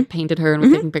friend. Like I painted her and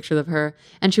was taking pictures of her.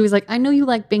 And she was like, I know you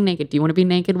like being naked. Do you want to be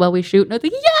naked while we shoot? And I was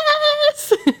like,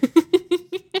 yes!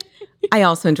 I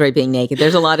also enjoy being naked.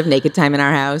 There's a lot of naked time in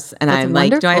our house. And I'm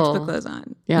like, do I have to put clothes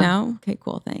on? Yeah. No? Okay,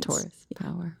 cool. Thanks. Taurus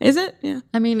power. Is it? Yeah.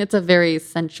 I mean, it's a very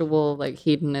sensual, like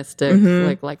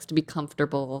hedonistic, likes to be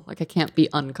comfortable. Like I can't be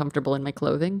uncomfortable in my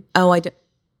clothing. Oh, I do.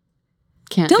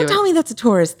 Don't tell me that's a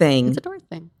Taurus thing. It's a Taurus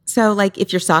thing. So like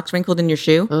if your sock's wrinkled in your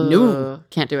shoe? No.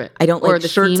 Can't do it. I don't like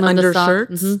shirts under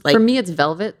shirts. Like, for me, it's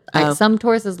velvet. Some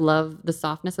Tauruses love the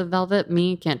softness of velvet.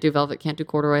 Me, can't do velvet, can't do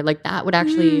corduroy. Like that would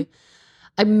actually...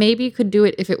 I maybe could do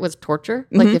it if it was torture.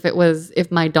 Like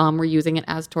if my dom were using it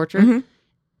as torture.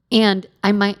 And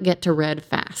I might get to red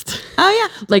fast. Oh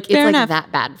yeah. Like it's like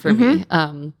that bad for me.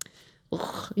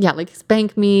 Yeah, like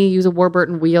spank me, use a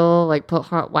Warburton wheel, like put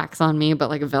hot wax on me, but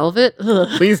like velvet,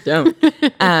 please don't.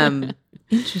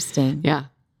 Interesting. Yeah.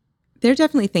 There are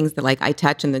definitely things that like I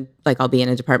touch and I'll be in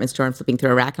a department store and flipping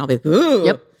through a rack and I'll be like,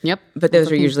 ooh. Yep. But those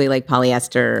are usually like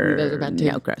polyester. Those are bad too.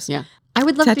 No, gross. Yeah. I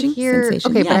would love Touching to hear.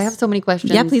 sensation. Okay, but I have so many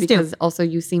questions. Yeah, please because also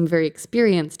you seem very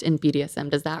experienced in BDSM.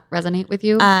 Does that resonate with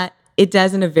you? It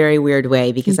does in a very weird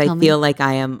way because I feel like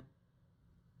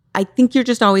I think you're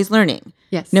just always learning.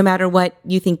 Yes. No matter what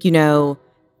you think you know,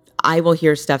 I will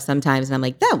hear stuff sometimes and I'm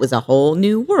like, that was a whole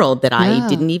new world that I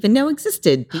didn't even know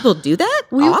existed. People do that?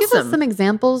 Will you give us some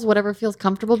examples, whatever feels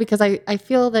comfortable? Because I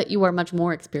feel that you are much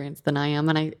more experienced than I am.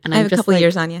 And I have a couple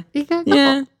years on you.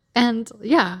 Yeah. And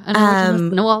I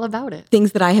must know all about it.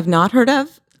 Things that I have not heard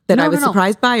of. that No, I was no, no.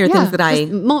 surprised by, or things that I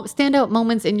just standout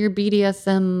moments in your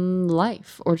BDSM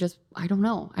life, or just I don't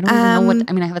know. I don't even know what.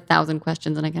 I mean, I have 1,000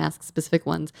 questions, and I can ask specific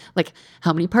ones, like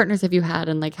how many partners have you had,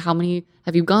 and like how many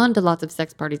have you gone to lots of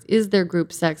sex parties? Is there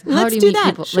group sex? How let's do you do meet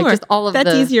that. people? Sure. Like just all of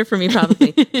that's easier for me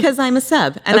probably because I'm a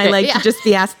sub and I Okay, like yeah. to just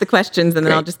be asked the questions and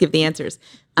then Great. I'll just give the answers.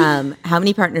 How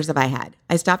many partners have I had?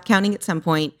 I stopped counting at some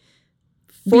point.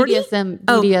 40? BDSM,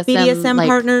 BDSM like,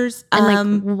 partners.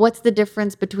 and like, what's the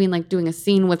difference between like doing a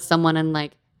scene with someone and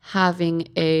like have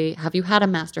you had a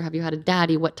master? Have you had a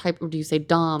daddy? What type, or do you say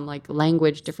dom, like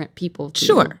language, different people? To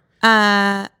Sure. you?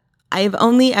 I've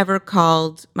only ever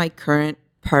called my current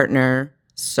partner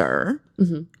sir.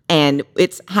 Mm-hmm. And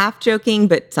it's half joking,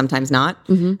 but sometimes not.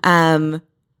 Mm-hmm.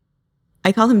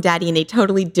 I call him daddy in a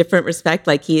totally different respect.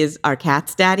 Like he is our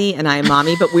cat's daddy and I am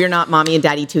mommy, but we're not mommy and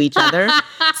daddy to each other.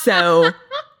 So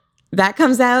that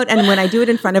comes out. And when I do it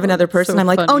in front of another person, So I'm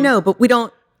like, funny. oh no, but we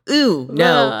don't, ooh,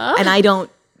 no. And I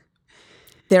don't,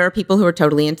 there are people who are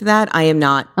totally into that. I am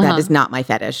not, that is not my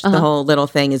fetish. The whole little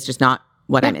thing is just not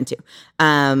what I'm into.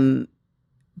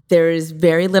 There's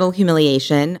very little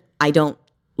humiliation. I don't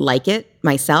like it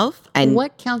myself. And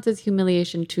what counts as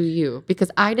humiliation to you? Because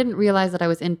I didn't realize that I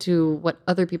was into what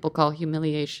other people call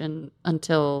humiliation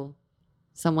until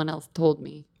someone else told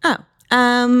me.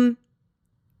 I'm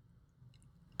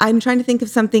trying to think of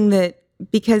something that,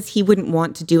 because he wouldn't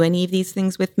want to do any of these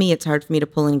things with me, it's hard for me to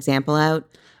pull an example out.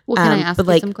 Well, can I ask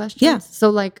you some questions? Yeah. So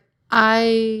like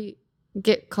I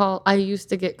used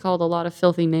to get called a lot of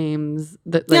filthy names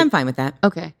that like, Yeah, I'm fine with that.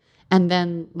 Okay. And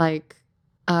then like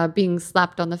being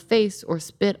slapped on the face or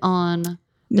spit on.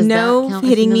 Does No that count as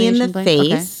hitting me in the humiliation,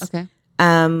 Blake? face. Okay.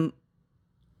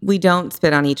 We don't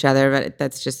spit on each other, but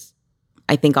that's just,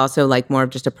 I think also like more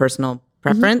of just a personal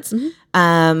preference.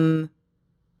 Can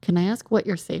I ask what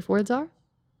your safe words are?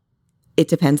 It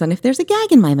depends on if there's a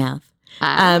gag in my mouth.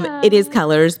 It is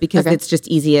colors because Okay. it's just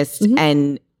easiest.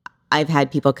 And I've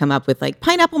had people come up with like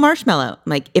pineapple marshmallow. I'm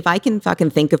like, if I can fucking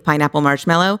think of pineapple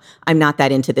marshmallow, I'm not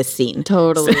that into this scene.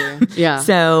 Totally. Yeah.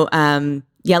 So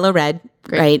yellow, red,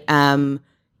 Great. right?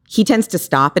 He tends to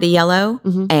stop at a yellow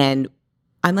and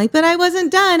I'm like, but I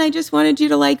wasn't done. I just wanted you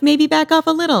to like maybe back off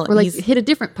a little. Or like hit a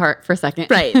different part for a second.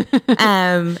 Right.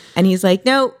 And he's like,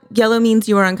 no, yellow means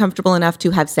you are uncomfortable enough to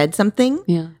have said something.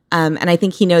 Yeah. And I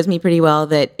think he knows me pretty well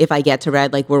that if I get to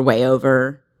red, like we're way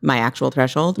over my actual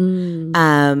threshold.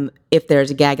 If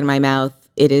there's a gag in my mouth,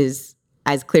 it is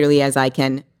as clearly as I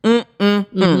can. Three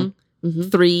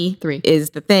is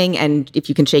the thing. And if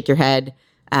you can shake your head,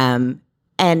 and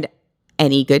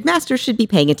any good master should be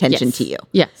paying attention to you.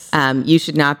 Yes. You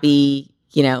should not be,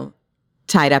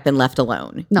 tied up and left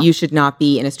alone. No. You should not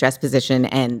be in a stress position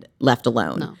and left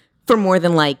alone No. for more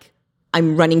than like,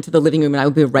 I'm running to the living room and I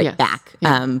will be right back.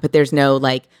 Yeah. But there's no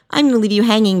like, I'm going to leave you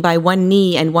hanging by one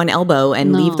knee and one elbow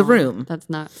and leave the No, room. That's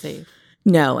not safe.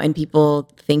 No. And people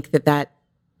think that that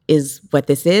is what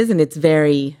this is. And it's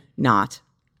very not.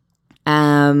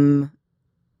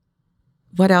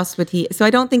 What else would he? So I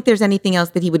don't think there's anything else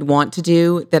that he would want to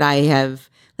do that I have.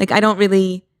 Like, I don't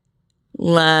really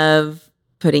love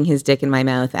putting his dick in my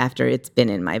mouth after it's been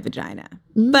in my vagina.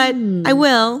 But I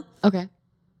will. Okay.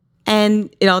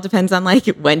 And it all depends on like,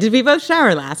 when did we both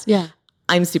shower last? Yeah.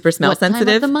 I'm super smell What sensitive.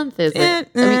 time of the month is it?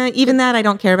 Even that I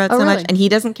don't care about so really? much. And he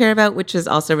doesn't care about, which is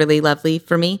also really lovely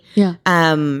for me. Yeah.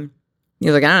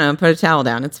 He's like, I don't know, put a towel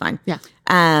down. It's fine. Yeah.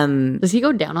 Does he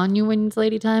go down on you when it's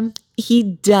lady time? He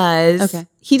does. Okay.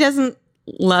 He doesn't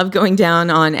love going down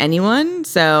on anyone.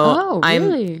 So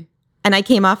Really? And I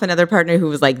came off another partner who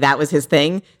was like, that was his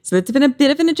thing. So it's been a bit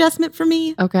of an adjustment for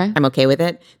me. Okay. I'm okay with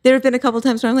it. There have been a couple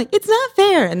times where I'm like, it's not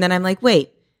fair. And then I'm like,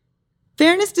 wait,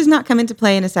 fairness does not come into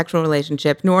play in a sexual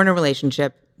relationship, nor in a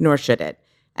relationship, nor should it.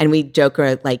 And we joke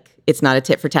like, it's not a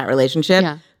tit for tat relationship.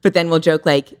 Yeah. But then we'll joke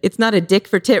like, it's not a dick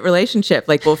for tit relationship.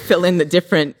 Like we'll fill in the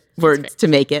different words to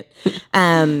make it.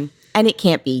 And it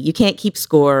can't be. You can't keep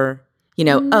score.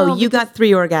 No, you got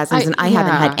 3 orgasms and I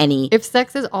haven't had any. If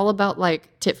sex is all about like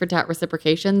tit for tat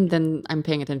reciprocation, then I'm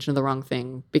paying attention to the wrong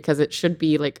thing because it should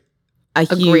be like a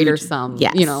greater sum.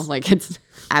 Yes. Like it's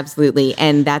Absolutely.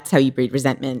 And that's how you breed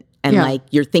resentment. And like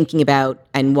you're thinking about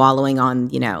and wallowing on,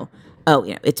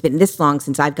 it's been this long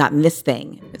since I've gotten this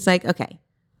thing. It's like, okay,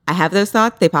 I have those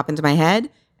thoughts. They pop into my head.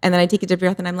 And then I take a deep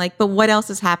breath and I'm like, but what else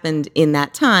has happened in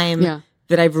that time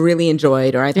that I've really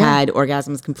enjoyed, or I've had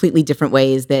orgasms completely different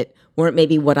ways that weren't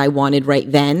maybe what I wanted right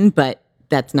then, but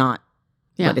that's not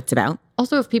what it's about.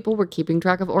 Also, if people were keeping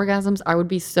track of orgasms, I would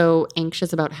be so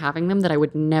anxious about having them that I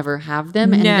would never have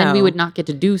them. And then we would not get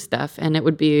to do stuff and it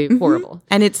would be horrible.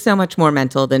 And it's so much more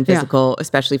mental than physical,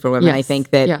 especially for women. Yes. I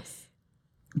think that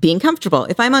being comfortable.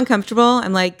 If I'm uncomfortable,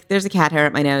 I'm like, there's a cat hair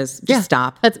at my nose. Just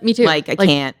stop. That's me too. Like, I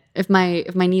can't. If my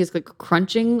knee is like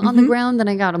crunching on the ground, then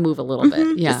I gotta move a little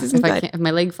bit. Yeah. This isn't good. If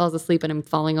my leg falls asleep and I'm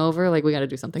falling over, like we gotta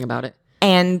do something about it.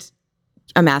 And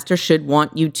a master should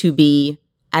want you to be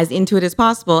as into it as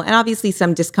possible. And obviously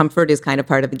some discomfort is kind of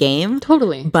part of the game.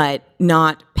 Totally. But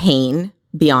not pain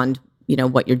beyond,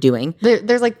 what you're doing.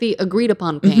 There's like the agreed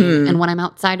upon pain. And when I'm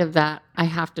outside of that, I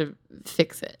have to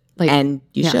fix it. And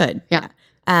you should. Yeah.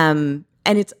 And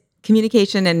it's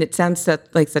communication, and it sounds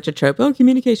like such a trope. Oh,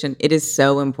 communication. It is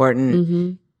so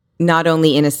important, not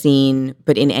only in a scene,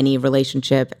 but in any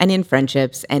relationship and in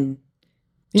friendships. And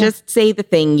just say the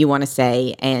thing you want to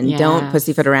say and don't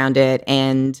pussyfoot around it.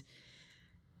 And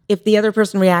if the other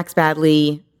person reacts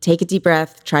badly, take a deep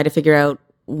breath, try to figure out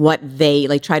what they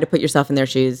try to put yourself in their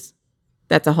shoes.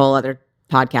 That's a whole other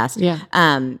podcast. Yeah.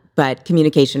 But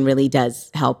communication really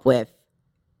does help with,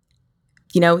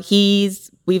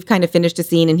 we've kind of finished a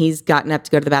scene and he's gotten up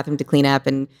to go to the bathroom to clean up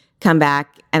and come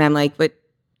back. And I'm like, but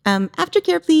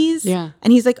aftercare, please. Yeah.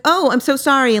 And he's like, oh, I'm so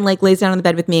sorry. And lays down on the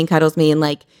bed with me and cuddles me.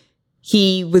 And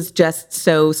he was just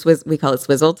so we call it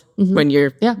swizzled when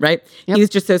you're right. Yep. He was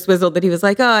just so swizzled that he was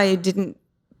like, oh,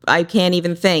 I can't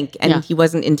even think. And he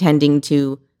wasn't intending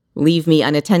to leave me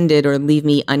unattended or leave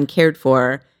me uncared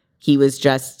for. He was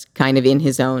just kind of in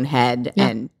his own head.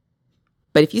 Yeah.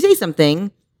 But if you say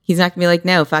something, he's not gonna be like,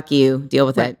 no, fuck you, deal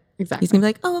with it. Exactly. He's gonna be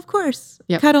like, oh, of course.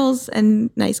 Yep. Cuddles and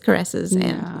nice caresses.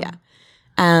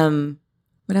 And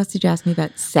what else did you ask me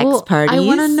about? Sex parties? I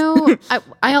want to know.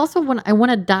 I also want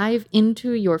to dive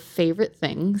into your favorite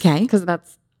things. Okay. Because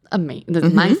that's amazing.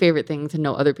 That's my favorite thing, to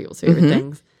know other people's favorite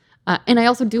things. And I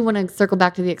also do want to circle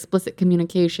back to the explicit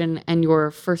communication and your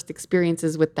first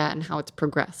experiences with that and how it's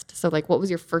progressed. So what was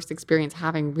your first experience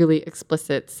having really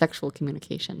explicit sexual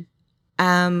communication?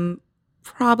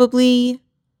 Probably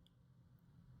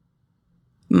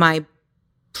my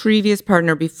previous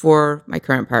partner before my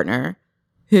current partner,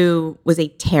 who was a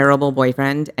terrible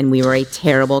boyfriend, and we were a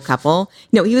terrible couple.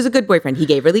 No, he was a good boyfriend. He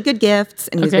gave really good gifts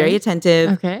and he was very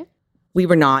attentive. Okay. We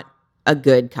were not a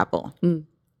good couple.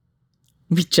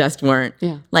 We just weren't.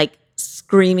 Yeah.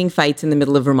 Screaming fights in the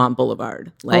middle of Vermont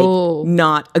Boulevard.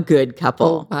 Not a good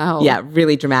couple. Oh, wow. Yeah,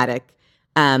 really dramatic.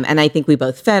 And I think we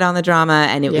both fed on the drama,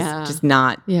 and it was just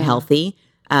not healthy.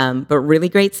 But really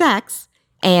great sex.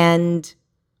 And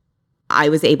I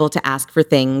was able to ask for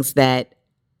things that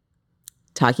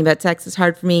talking about sex is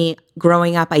hard for me.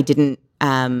 Growing up, I didn't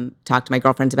talk to my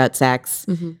girlfriends about sex.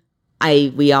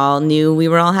 We all knew we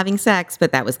were all having sex,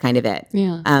 but that was kind of it.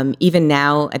 Yeah. Even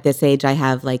now at this age, I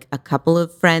have a couple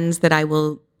of friends that I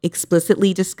will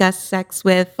explicitly discuss sex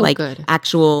with, good.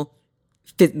 Actual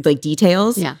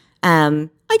details. Yeah.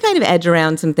 I kind of edge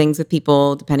around some things with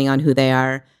people depending on who they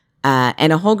are.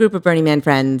 And a whole group of Burning Man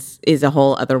friends is a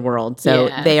whole other world. So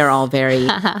they are all very,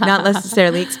 not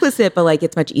necessarily explicit, but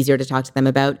it's much easier to talk to them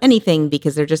about anything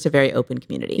because they're just a very open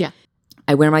community. Yeah.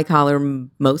 I wear my collar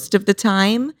most of the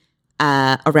time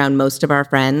around most of our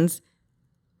friends.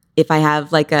 If I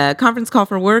have a conference call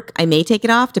for work, I may take it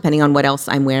off depending on what else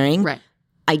I'm wearing. Right.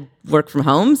 I work from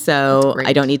home, so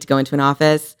I don't need to go into an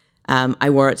office. I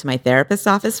wore it to my therapist's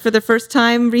office for the first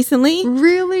time recently.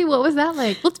 Really? What was that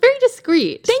like? Well, it's very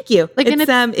discreet. Thank you.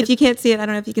 If you can't see it, I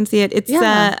don't know if you can see it. It's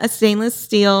a stainless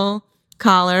steel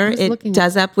collar. It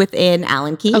does up with an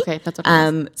Allen key. Okay, that's what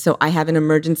it is. So I have an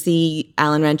emergency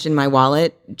Allen wrench in my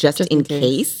wallet just in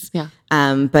case. Yeah.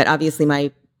 But obviously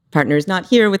my partner is not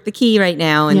here with the key right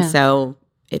now, and so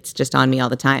it's just on me all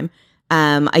the time.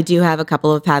 I do have a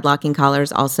couple of padlocking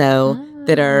collars also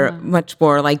that are much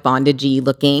more bondagey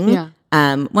looking. Yeah.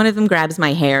 One of them grabs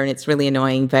my hair and it's really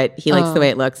annoying, but he likes the way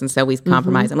it looks, and so we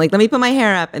compromise. I'm like, let me put my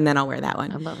hair up and then I'll wear that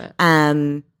one. I love it.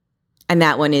 And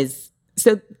that one is,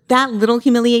 so that little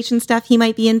humiliation stuff he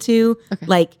might be into,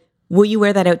 will you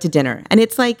wear that out to dinner? And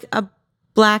it's a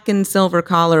black and silver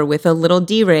collar with a little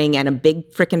D-ring and a big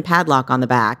frickin' padlock on the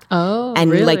back. Oh,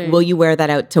 and really? Will you wear that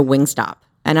out to Wingstop?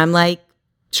 And I'm like,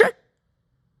 sure.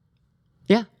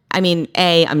 Yeah. I mean,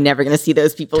 A, I'm never going to see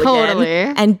those people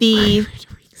again. And B,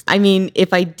 I mean,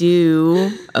 if I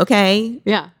do, okay.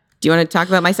 Yeah. Do you want to talk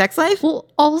about my sex life? Well,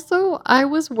 also, I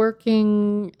was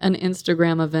working an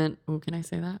Instagram event. Oh, can I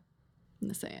say that? I'm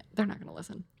going to say it. They're not going to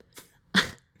listen.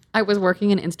 I was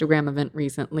working an Instagram event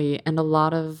recently, and a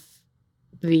lot of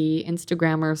the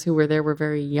Instagrammers who were there were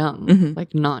very young,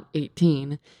 not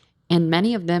 18. And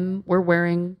many of them were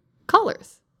wearing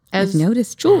collars as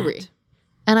jewelry. That.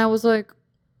 And I was like,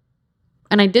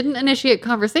 and I didn't initiate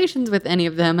conversations with any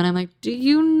of them. And I'm like, do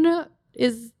you know,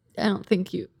 I don't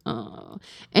think you,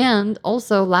 And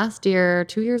also last year,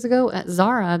 2 years ago at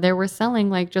Zara, they were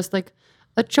selling just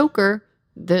a choker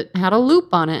that had a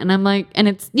loop on it. And I'm like, and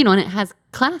it's, and it has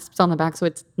clasps on the back. So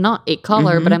it's not a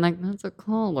collar, but I'm like, that's a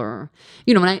collar.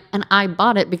 And I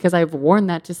bought it because I've worn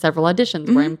that to several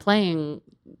auditions where I'm playing.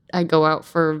 I go out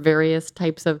for various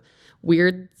types of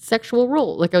weird sexual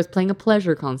role. Like I was playing a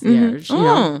pleasure concierge,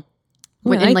 in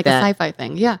like a sci-fi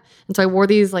thing. Yeah. And so I wore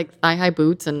these like thigh-high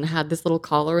boots and had this little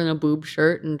collar and a boob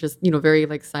shirt and just, very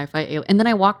like sci-fi. And then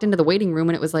I walked into the waiting room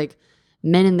and it was like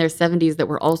men in their 70s that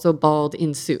were also bald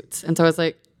in suits. And so I was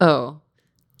like, oh,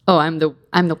 I'm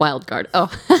the wild card.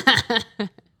 Oh.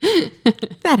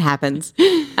 That happens.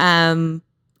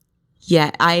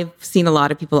 Yeah, I've seen a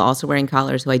lot of people also wearing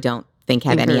collars who I don't think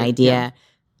have any idea. Yeah.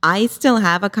 I still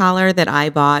have a collar that I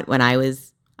bought when I was,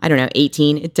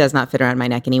 18. It does not fit around my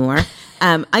neck anymore.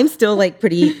 I'm still like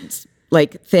pretty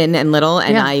like thin and little,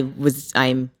 and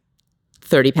I'm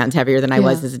 30 pounds heavier than I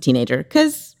was as a teenager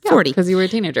because 40. Because you were a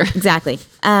teenager. Exactly.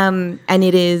 And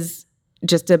it is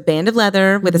just a band of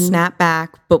leather with a snap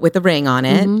back, but with a ring on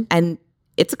it. And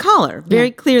it's a collar,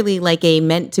 very clearly like a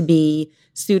meant to be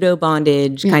pseudo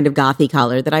bondage kind of gothy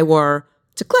collar that I wore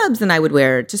to clubs and I would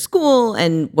wear to school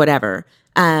and whatever.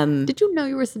 Did you know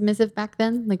you were submissive back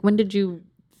then? Like when did you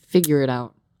figure it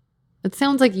out? It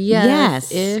sounds like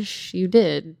yes-ish you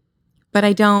did. But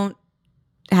I don't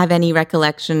have any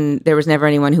recollection. There was never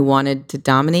anyone who wanted to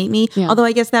dominate me. Yeah. Although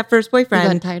I guess that first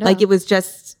boyfriend, like it was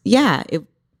just, and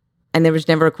there was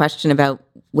never a question about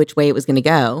which way it was going to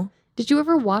go. Did you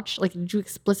ever watch, did you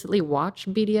explicitly watch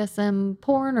BDSM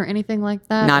porn or anything like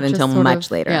that? Not until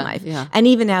much later in life. Yeah. And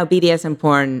even now, BDSM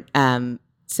porn,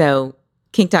 so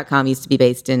kink.com used to be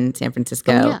based in San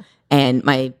Francisco. And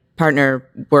my partner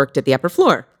worked at the upper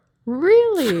floor.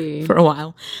 Really? For a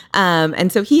while.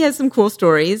 And so he has some cool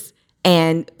stories.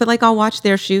 But I'll watch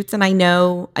their shoots and I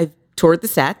know I've toured the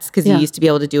sets because he used to be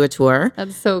able to do a tour.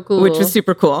 That's so cool. Which was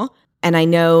super cool. And I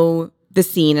know the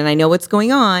scene and I know what's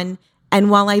going on. And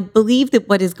while I believe that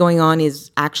what is going on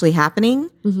is actually happening,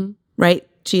 right?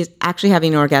 She is actually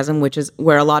having an orgasm, which is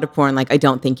where a lot of porn, I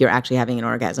don't think you're actually having an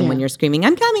orgasm when you're screaming,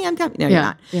 I'm coming, I'm coming. No, you're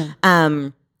not. Yeah.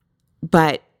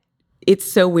 But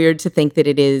it's so weird to think that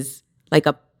it is like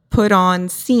a put on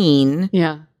scene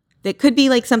that could be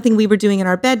like something we were doing in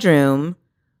our bedroom,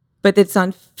 but that's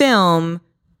on film.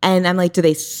 And I'm like, do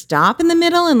they stop in the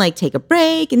middle and take a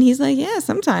break? And he's like, yeah,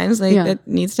 sometimes that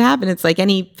needs to happen. It's like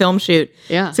any film shoot.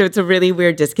 Yeah. So it's a really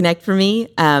weird disconnect for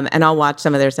me. And I'll watch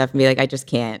some of their stuff and be like, I just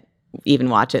can't even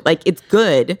watch it. It's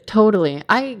good. Totally.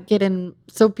 I get in.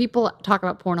 So people talk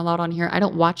about porn a lot on here. I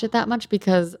don't watch it that much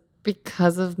because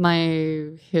of my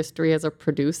history as a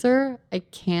producer. I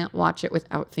can't watch it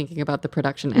without thinking about the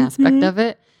production aspect of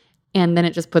it. And then it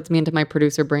just puts me into my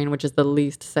producer brain, which is the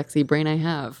least sexy brain I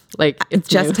have. It's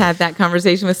just had that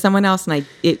conversation with someone else, and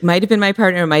it might have been my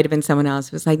partner, it might have been someone else.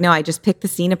 It was like, no, I just picked the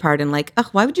scene apart and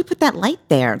why would you put that light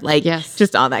there?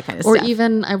 Just all that kind of stuff. Or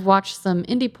even I've watched some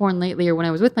indie porn lately, or when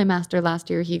I was with my master last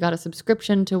year, he got a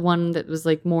subscription to one that was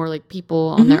more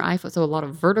people on their iPhone, so a lot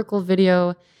of vertical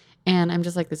video. And I'm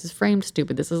just like, this is framed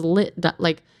stupid. This is lit.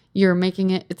 You're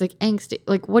making it, it's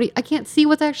angsty. I can't see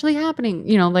what's actually happening.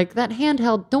 That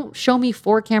handheld, don't show me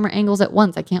 4 camera angles at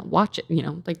once. I can't watch it,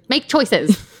 make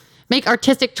choices. Make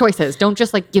artistic choices. Don't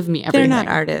just give me everything. They're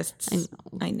not artists.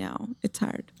 I know. It's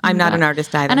hard. I'm not an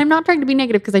artist either. And I'm not trying to be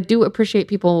negative because I do appreciate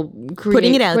people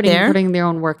putting their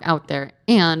own work out there.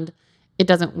 And it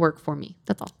doesn't work for me.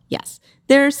 That's all. Yes.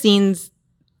 There are scenes,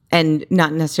 and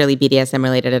not necessarily BDSM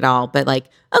related at all, but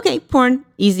okay, porn,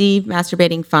 easy,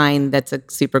 masturbating, fine. That's a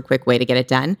super quick way to get it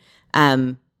done.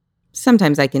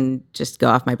 Sometimes I can just go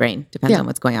off my brain. Depends on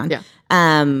what's going on. Yeah.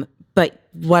 But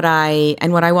what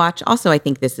I watch, also I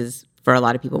think this is for a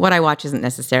lot of people, what I watch isn't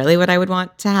necessarily what I would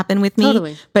want to happen with me.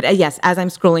 Totally. But yes, as I'm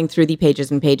scrolling through the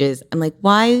pages and pages, I'm like,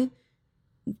 why?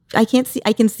 I can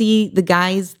see the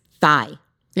guy's thigh.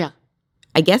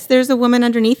 I guess there's a woman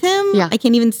underneath him. Yeah. I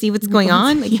can't even see what's going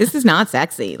on. This is not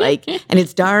sexy. And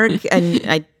it's dark.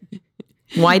 And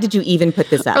why did you even put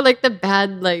this up? Or the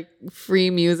bad, free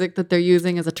music that they're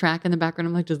using as a track in the background.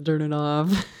 I'm like, just turn it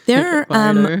off. There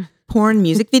are porn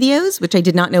music videos, which I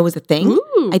did not know was a thing.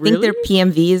 Ooh, I think their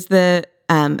PMV is the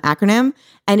acronym.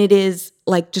 And it is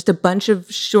just a bunch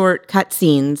of short cut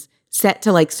scenes set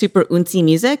to super ooncy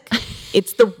music.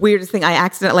 It's the weirdest thing. I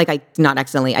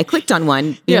clicked on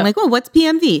one being oh, what's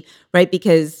PMV? Right?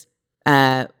 Because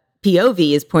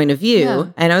POV is point of view. Yeah.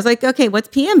 And I was like, okay, what's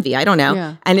PMV? I don't know.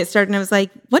 Yeah. And it started and I was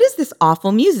like, what is this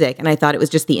awful music? And I thought it was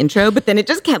just the intro, but then it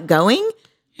just kept going.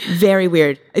 Very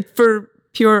weird. For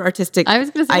pure artistic, I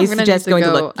was going to say, I'm going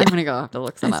to look. I'm going to go have to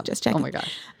look some up. Just check. Oh my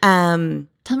gosh.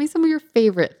 Tell me some of your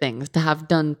favorite things to have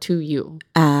done to you.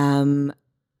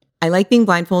 I like being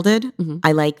blindfolded. Mm-hmm.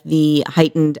 I like the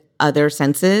heightened other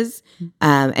senses.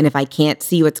 And if I can't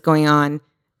see what's going on,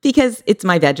 because it's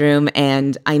my bedroom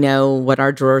and I know what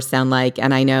our drawers sound like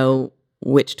and I know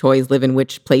which toys live in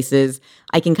which places,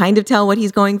 I can kind of tell what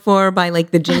he's going for by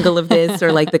like the jingle of this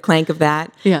or like the clank of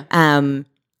that. Yeah.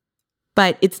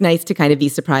 But it's nice to kind of be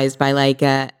surprised by like,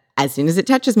 as soon as it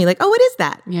touches me, like, oh, what is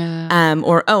that? Yeah.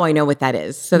 Or, oh, I know what that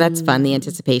is. So that's fun, the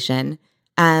anticipation.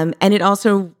 And it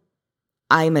also,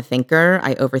 I'm a thinker.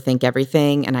 I overthink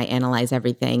everything and I analyze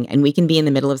everything. And we can be in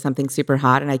the middle of something super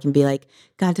hot and I can be like,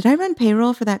 God, did I run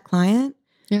payroll for that client?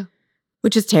 Yeah.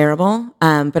 Which is terrible.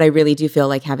 But I really do feel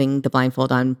like having the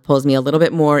blindfold on pulls me a little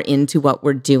bit more into what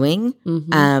we're doing.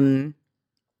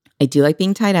 I do like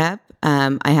being tied up.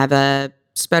 I have a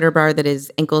spreader bar that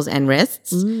is ankles and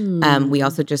wrists. We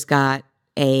also just got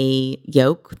a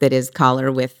yoke that is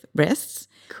collar with wrists.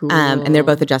 Cool. And they're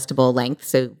both adjustable length.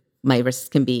 So my wrists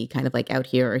can be kind of like out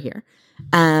here or here.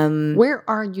 Where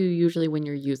are you usually when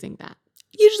you're using that?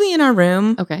 Usually in our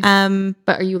room. Okay.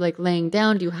 But are you like laying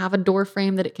down? Do you have a door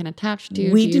frame that it can attach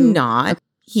to? We do not. Okay.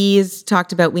 He's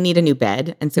talked about we need a new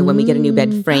bed. And so when we get a new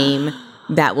bed frame,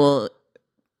 that will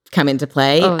come into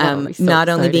play. Oh, that would be so not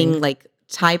exciting. only being like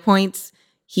tie points,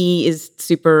 he is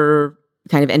super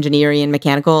kind of engineering and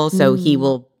mechanical. So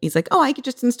he's like, oh, I could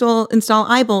just install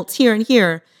eye bolts here and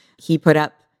here. He put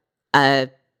up a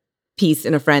piece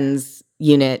in a friend's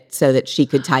unit so that she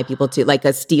could tie people to like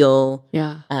a steel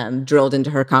drilled into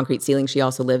her concrete ceiling. She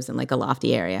also lives in like a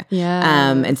lofty area.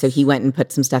 Yeah. And so he went and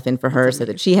put some stuff in for her so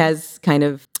that she has kind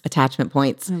of attachment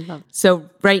points. I love it. So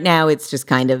right now it's just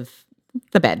kind of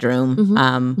the bedroom.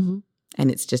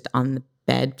 And it's just on the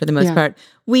bed for the most part.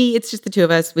 It's just the two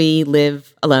of us. We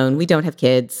live alone. We don't have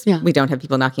kids. Yeah. We don't have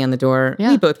people knocking on the door.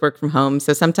 Yeah. We both work from home.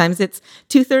 So sometimes it's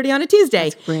 2:30 on a Tuesday.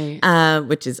 That's great.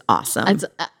 Which is awesome. It's,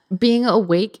 being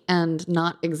awake and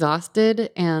not exhausted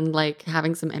and like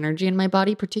having some energy in my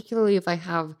body, particularly if I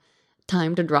have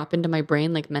time to drop into my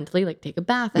brain, like mentally, like take a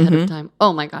bath ahead of time.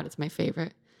 Oh my God, it's my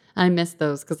favorite. I miss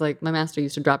those because like my master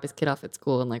used to drop his kid off at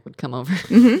school and like would come over.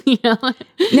 You know?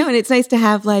 No, and it's nice to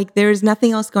have like, there's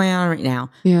nothing else going on right now.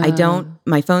 Yeah.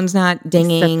 My phone's not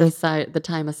dinging. Set the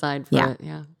time aside for it.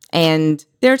 Yeah. And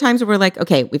there are times where we're like,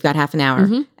 okay, we've got half an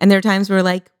hour. And there are times where we're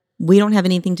like, we don't have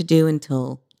anything to do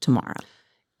until tomorrow.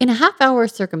 In a half-hour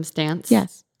circumstance,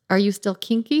 yes. Are you still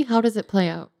kinky? How does it play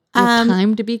out? Do you have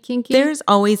time to be kinky? There's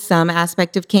always some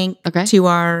aspect of kink to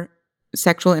our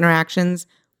sexual interactions,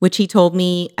 which he told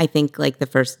me, I think, like the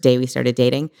first day we started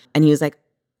dating. And he was like,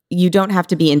 you don't have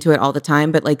to be into it all the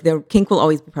time, but like the kink will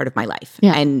always be part of my life.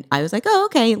 Yeah. And I was like, oh,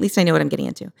 okay, at least I know what I'm getting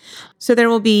into. So there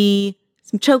will be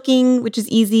some choking, which is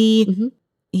easy.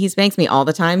 He spanks me all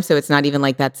the time, so it's not even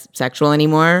like that's sexual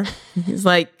anymore. He's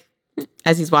like,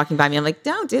 as he's walking by me, I'm like,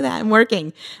 don't do that. I'm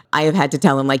working. I have had to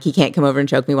tell him like he can't come over and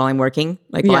choke me while I'm working,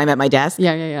 like while I'm at my desk.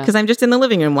 Yeah. Because I'm just in the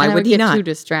living room. Why would he not? I would get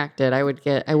too distracted. I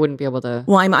wouldn't be able to.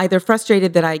 Well, I'm either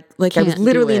frustrated that I was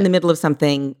literally in the middle of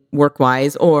something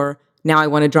work-wise, or now I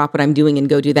want to drop what I'm doing and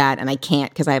go do that, and I can't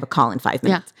because I have a call in 5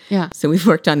 minutes. Yeah. So we've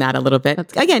worked on that a little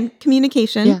bit. Again,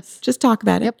 communication. Yes. Just talk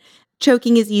about it. Yep.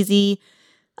 Choking is easy.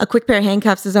 A quick pair of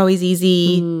handcuffs is always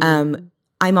easy.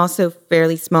 I'm also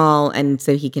fairly small, and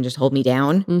so he can just hold me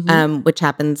down, which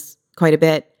happens quite a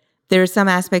bit. There's some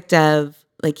aspect of,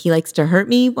 like, he likes to hurt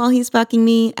me while he's fucking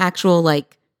me, actual,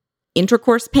 like,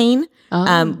 intercourse pain,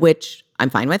 which I'm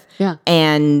fine with. Yeah.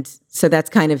 And so that's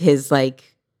kind of his,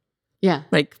 like,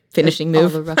 finishing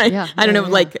move. Right? I don't know,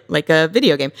 like a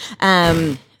video game.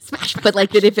 But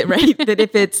like that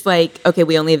if it's like, okay,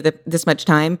 we only have this much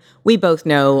time, we both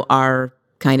know our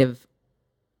kind of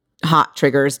hot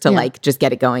triggers to like just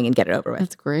get it going and get it over with.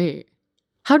 That's great.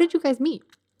 How did you guys meet?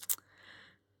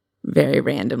 Very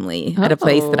randomly at a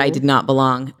place that I did not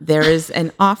belong. There is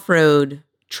an off-road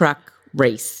truck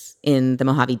race in the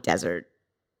Mojave Desert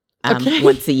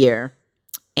once a year.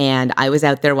 And I was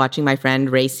out there watching my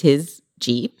friend race his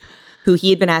Jeep, who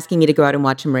he had been asking me to go out and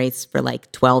watch him race for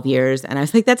like 12 years. And I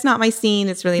was like, that's not my scene.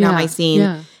 It's really not my scene.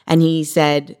 Yeah. And he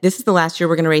said, this is the last year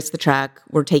we're going to race the truck.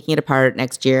 We're taking it apart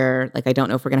next year. Like, I don't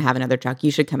know if we're going to have another truck. You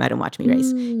should come out and watch me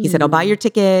race. He said, I'll buy your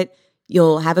ticket.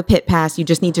 You'll have a pit pass. You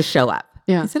just need to show up.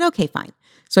 Yeah. I said, okay, fine.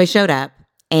 So I showed up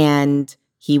and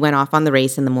he went off on the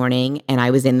race in the morning and I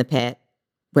was in the pit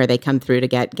where they come through to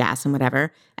get gas and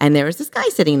whatever. And there was this guy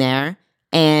sitting there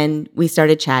and we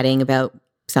started chatting about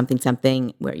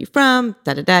something, where are you from?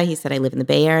 He said, I live in the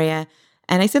Bay Area.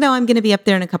 And I said, oh, I'm going to be up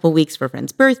there in a couple weeks for a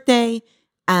friend's birthday.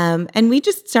 And we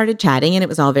just started chatting and it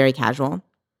was all very casual.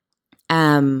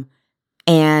 And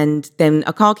then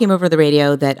a call came over the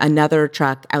radio that another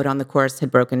truck out on the course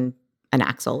had broken an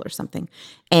axle or something.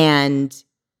 And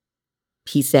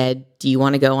he said, do you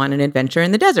want to go on an adventure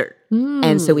in the desert?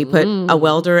 And so we put a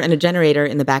welder and a generator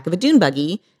in the back of a dune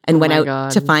buggy and went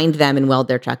out to find them and weld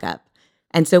their truck up.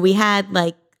 And so we had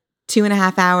like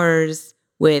 2.5 hours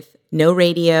with no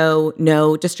radio,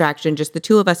 no distraction, just the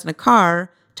two of us in a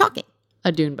car talking.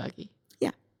 A dune buggy.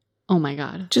 Yeah. Oh my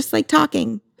God. Just like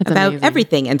talking That's about amazing.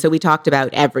 everything. And so we talked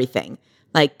about everything.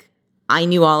 Like I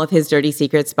knew all of his dirty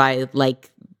secrets by like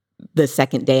the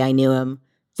second day I knew him.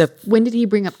 When did he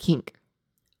bring up kink?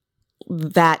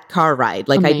 That car ride.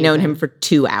 Like I'd known him for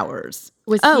 2 hours.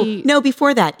 No,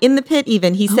 before that. In the pit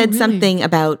even. He said something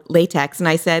about latex. And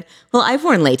I said, well, I've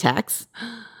worn latex,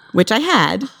 which I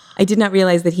had. I did not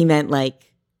realize that he meant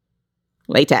like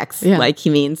latex, like he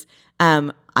means.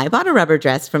 I bought a rubber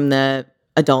dress from the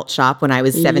adult shop when I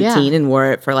was 17 and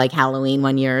wore it for like Halloween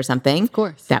one year or something. Of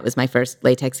course. That was my first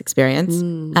latex experience.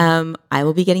 I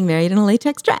will be getting married in a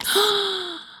latex dress.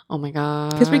 Oh my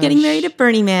gosh. Because we're getting married at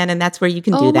Burning Man, and that's where you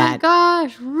can do that. Oh my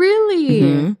gosh,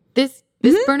 really? This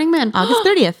Burning Man. August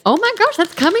 30th. Oh my gosh,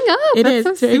 that's coming up. It That's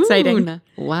is. so Very soon. exciting.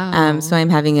 Wow. So I'm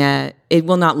having it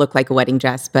will not look like a wedding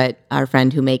dress, but our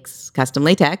friend who makes custom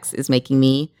latex is making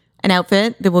me an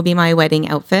outfit that will be my wedding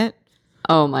outfit.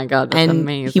 Oh my God, that's and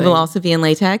amazing. He will also be in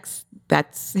latex.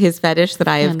 That's his fetish that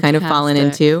I have kind of fallen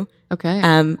into. Okay.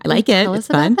 I like it. Tell it's us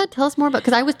about fun. that. Tell us more about,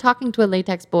 because I was talking to a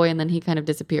latex boy and then he kind of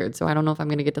disappeared. So I don't know if I'm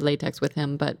going to get to latex with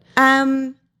him, but.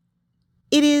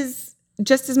 It is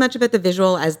just as much about the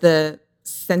visual as the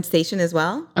sensation as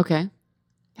well. Okay.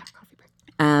 Yeah, coffee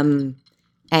break.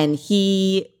 And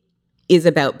he is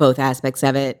about both aspects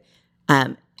of it.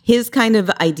 His kind of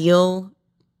ideal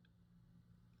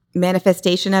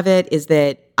manifestation of it is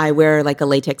that I wear like a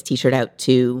latex t-shirt out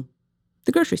to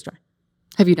the grocery store.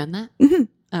 Have you done that? Mm-hmm.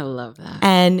 I love that.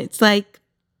 And it's like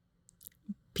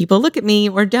people look at me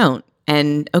or don't.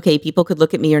 And okay, people could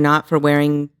look at me or not for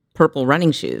wearing purple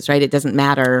running shoes, right? It doesn't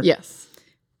matter. Yes.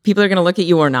 People are going to look at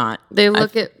you or not. They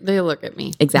look at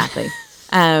me. Exactly.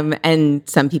 And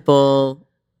some people,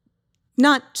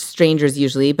 not strangers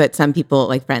usually, but some people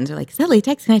like friends are like, is that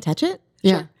latex? Can I touch it?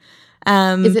 Yeah.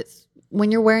 Sure. Is it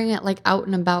when you're wearing it like out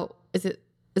and about? Is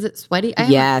it sweaty? I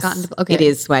yes, haven't gotten to, okay. It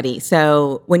is sweaty.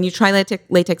 So when you try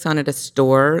latex on at a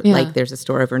store, Yeah. like there's a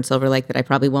store over in Silver Lake that I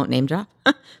probably won't name drop,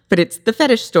 but it's the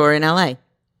fetish store in LA.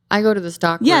 I go to the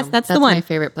stock room. Yes, that's the one. My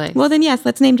favorite place. Well, then yes,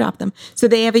 let's name drop them. So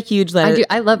they have a huge.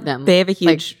 I love them. They have a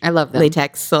huge. I love them.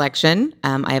 Latex selection.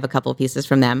 I have a couple of pieces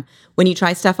from them. When you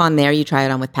try stuff on there, you try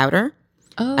it on with powder.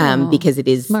 Because it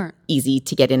is smart. easy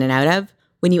to get in and out of.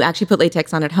 When you actually put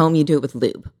latex on at home, you do it with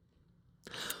lube.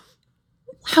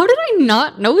 How did I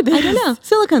not know this? I don't know.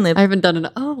 Silicone lube. I haven't done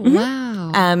it. Oh,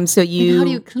 wow. So And you. how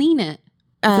do you clean it?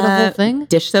 Is it a whole thing?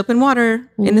 Dish soap and water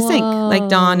in the sink, like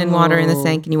Dawn and water in the Whoa.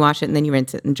 sink, and you wash it, and then you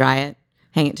rinse it and dry it,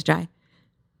 hang it to dry.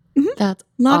 That's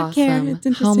Lot awesome. of care. It's How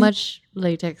interesting. much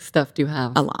latex stuff do you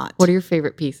have? A lot. What are your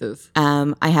favorite pieces?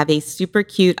 I have a super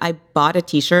cute. I bought a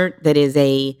T-shirt that is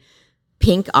a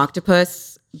pink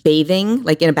octopus bathing,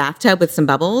 like in a bathtub with some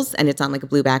bubbles, and it's on like a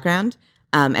blue background.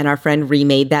 And our friend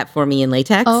remade that for me in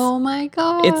latex. Oh my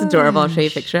god, It's adorable. I'll show you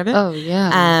a picture of it. Oh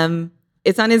yeah.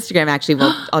 It's on Instagram actually.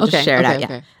 I'll just Okay, share it out.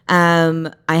 okay, Yeah.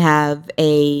 I have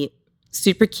a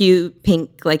super cute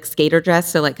pink like skater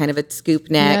dress, so like kind of a scoop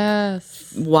neck,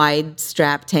 Yes. wide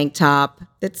strap tank top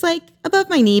that's like above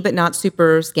my knee but not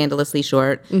super scandalously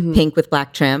short. Pink with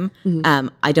black trim.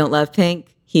 I don't love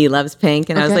pink. He loves pink,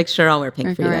 and I was Okay. like, sure, I'll wear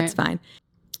pink for you. Okay, That's fine.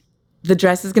 The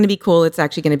dress is going to be cool. It's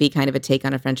actually going to be kind of a take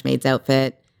on a French maid's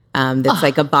outfit. That's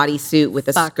like a bodysuit with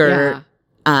a Fuck, skirt.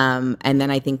 yeah. And then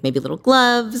I think maybe little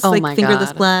gloves, Oh like my fingerless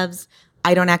God. gloves.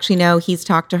 I don't actually know. He's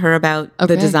talked to her about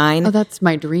the design. Oh, that's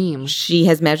my dream. She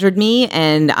has measured me,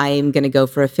 and I'm going to go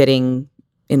for a fitting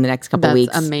in the next couple That's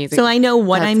weeks. amazing. So I know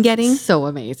what That's I'm getting. So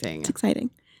amazing. It's exciting.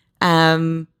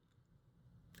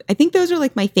 I think those are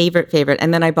like my favorite.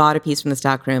 And then I bought a piece from the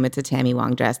stock room. It's a Tammy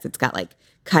Wong dress that's got like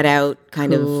cut out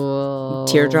kind Cool. of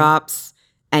teardrops,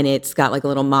 and it's got like a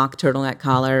little mock turtleneck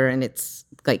collar, and it's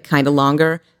like kind of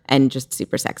longer and just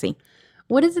super sexy.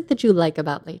 What is it that you like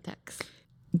about latex?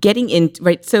 Getting into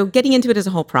it as a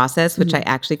whole process, which I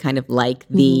actually kind of like.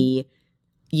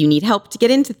 You need help to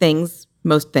get into things.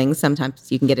 Most things,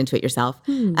 sometimes you can get into it yourself.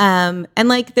 And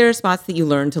like there are spots that you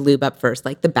learn to lube up first,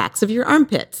 like the backs of your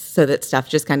armpits, so that stuff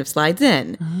just kind of slides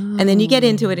in. And then you get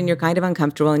into it and you're kind of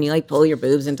uncomfortable, and you like pull your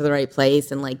boobs into the right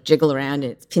place and like jiggle around,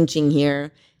 and it's pinching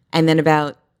here. And then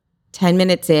about 10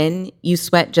 minutes in, you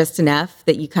sweat just enough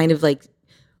that you kind of like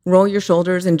roll your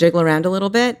shoulders and jiggle around a little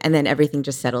bit, and then everything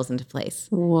just settles into place.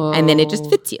 Whoa. And then it just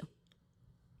fits you.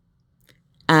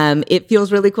 It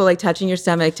feels really cool, like touching your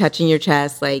stomach, touching your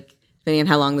chest, like depending on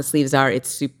how long the sleeves are, it's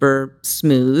super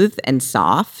smooth and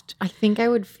soft. I think I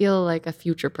would feel like a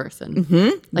future person.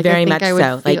 Like, Very I think much I would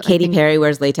so. feel- Like Katy Perry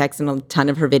wears latex in a ton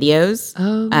of her videos,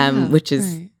 which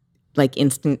is right. like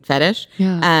instant fetish.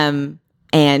 Yeah.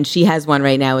 And she has one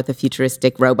right now with a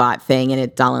futuristic robot thing, and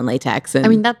it's all in latex. And I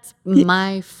mean, that's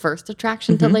my first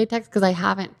attraction to latex because I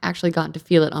haven't actually gotten to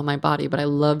feel it on my body, but I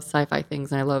love sci-fi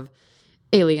things and I love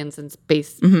aliens and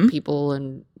space people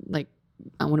and like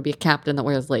I want to be a captain that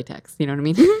wears latex. You know what I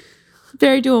mean?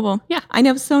 very doable. Yeah. I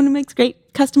know someone who makes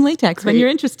great custom latex when Great. you're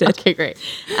interested. Okay, great.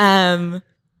 Um,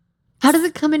 How does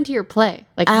it come into your play?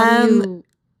 Like,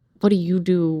 what do you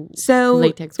do? So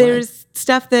latex-wise? there's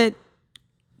stuff that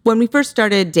when we first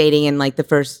started dating, and like the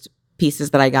first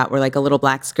pieces that I got were like a little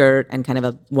black skirt and kind of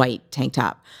a white tank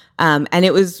top. And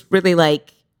it was really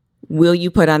like, will you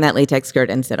put on that latex skirt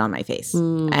and sit on my face?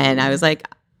 And I was like,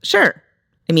 sure.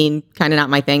 I mean, kind of not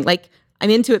my thing. Like, I'm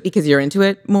into it because you're into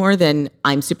it more than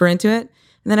I'm super into it.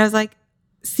 And then I was like,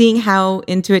 seeing how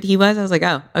into it he was, I was like,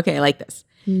 oh, okay, I like this.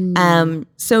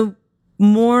 So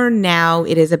more now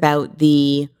it is about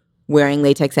the wearing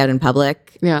latex out in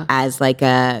public as like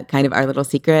a kind of our little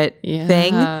secret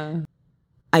thing.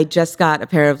 I just got a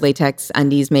pair of latex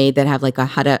undies made that have like a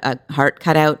heart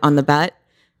cut out on the butt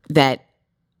that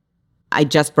I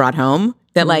just brought home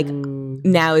that like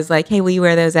now is like, hey, will you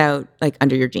wear those out like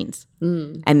under your jeans?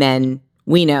 And then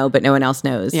we know, but no one else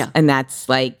knows. And that's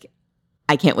like,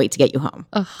 I can't wait to get you home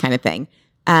kind of thing.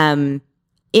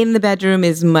 In the bedroom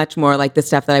is much more like the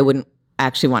stuff that I wouldn't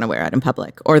actually want to wear out in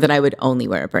public or that I would only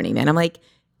wear at Burning Man. I'm like,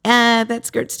 that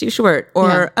skirt's too short.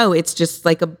 Or, oh, it's just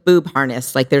like a boob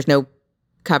harness. Like there's no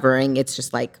covering. It's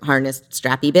just like harnessed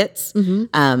strappy bits.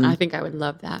 I think I would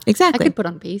love that. Exactly. I could put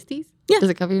on pasties. Yeah. Does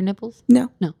it cover your nipples?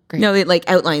 No. No. Great. No, it like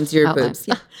outlines your boobs.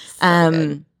 Yeah.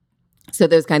 So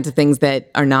those kinds of things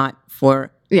that are not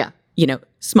for, you know,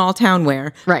 small town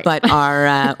wear, right? But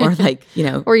are, or like, you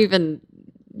know. Or even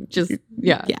just,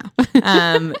 Yeah.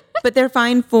 But they're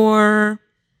fine for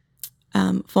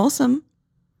Folsom,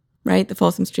 right? The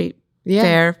Folsom Street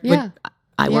Fair.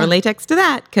 I wore latex to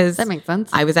that because that makes sense.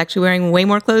 I was actually wearing way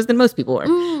more clothes than most people were.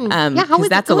 How is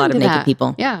that's it a lot of going to naked that?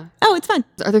 people. Yeah. Oh, it's fun.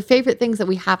 Are there favorite things that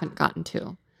we haven't gotten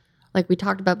to? Like we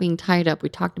talked about being tied up. We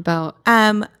talked about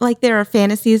like there are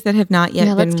fantasies that have not yet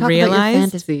been let's talk realized. about your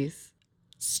fantasies.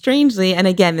 Strangely, and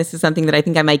again, this is something that I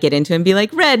think I might get into and be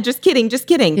like, Red, just kidding.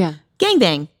 Yeah.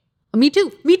 Gangbang. Me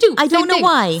too. I don't know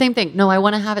why. Same thing. No, I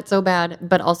want to have it so bad,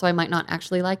 but also I might not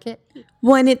actually like it.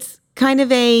 When it's kind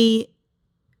of I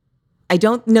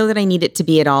don't know that I need it to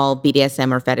be at all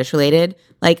BDSM or fetish related.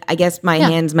 Like, I guess my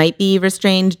hands might be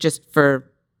restrained just for,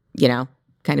 you know,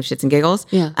 kind of shits and giggles.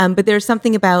 Yeah. But there's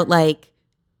something about like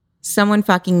someone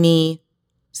fucking me,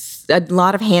 a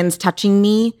lot of hands touching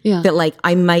me that like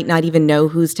I might not even know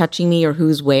who's touching me or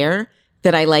who's where,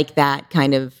 that I like that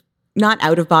kind of not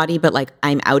out of body, but like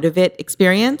I'm out of it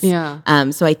experience. Yeah.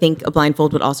 So I think a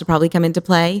blindfold would also probably come into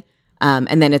play.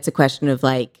 And then it's a question of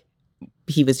like,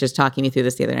 he was just talking me through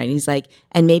this the other night. And he's like,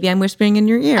 and maybe I'm whispering in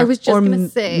your ear. I was just going to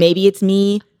say. Maybe it's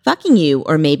me fucking you,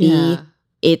 or maybe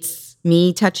it's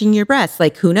me touching your breasts.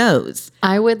 Like, who knows?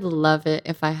 I would love it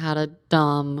if I had a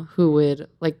dom who would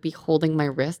like be holding my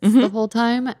wrists the whole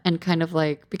time and kind of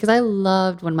like, because I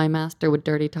loved when my master would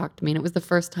dirty talk to me. And it was the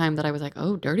first time that I was like,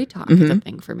 oh, dirty talk is a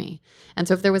thing for me. And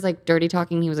so if there was like dirty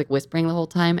talking, he was like whispering the whole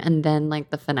time. And then like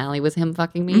the finale was him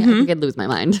fucking me, I think I'd lose my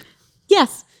mind.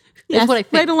 Yes. That's what I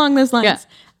think. Right along those lines.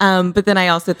 Yeah. But then I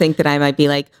also think that I might be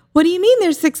like, what do you mean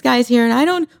there's 6 guys here and I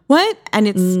don't, what? And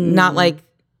it's not like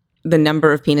the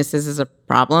number of penises is a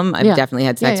problem. I've definitely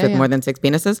had sex with more than 6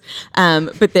 penises.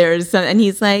 But there's some, and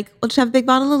he's like, well, just have a big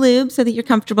bottle of lube so that you're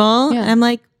comfortable. Yeah. And I'm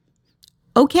like,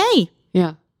 okay.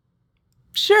 Yeah.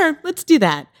 Sure, let's do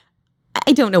that.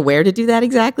 I don't know where to do that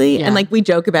exactly. Yeah. And like we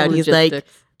joke about, he's like,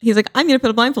 I'm going to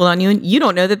put a blindfold on you and you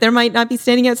don't know that there might not be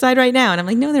standing outside right now. And I'm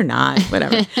like, no, they're not,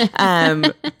 whatever.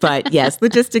 But yes,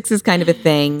 logistics is kind of a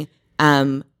thing.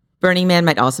 Burning Man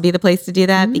might also be the place to do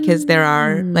that because there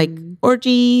are like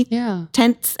orgy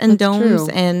tents and domes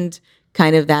and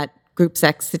kind of that group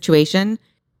sex situation.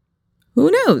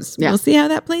 Who knows? We'll see how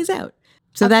that plays out.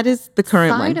 So that is the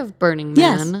current one. Outside of Burning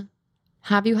Man,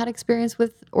 have you had experience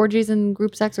with orgies and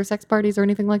group sex or sex parties or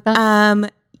anything like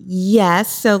that?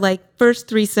 Yes. So like first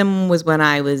threesome was when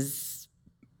I was,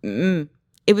 it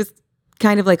was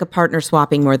kind of like a partner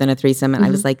swapping more than a threesome. And I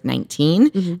was like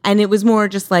 19 and it was more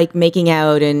just like making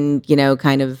out and, you know,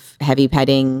 kind of heavy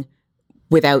petting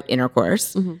without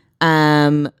intercourse.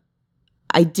 I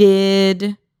did,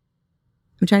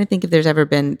 I'm trying to think if there's never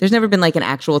been like an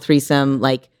actual threesome,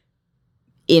 like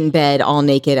in bed, all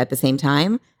naked at the same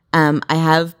time. I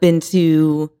have been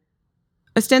to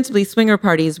ostensibly swinger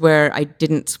parties where I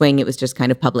didn't swing. It was just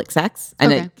kind of public sex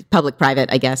and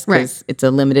public-private, I guess, because it's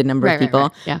a limited number of people.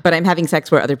 Right. Yeah. But I'm having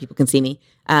sex where other people can see me.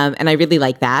 And I really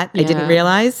like that. I didn't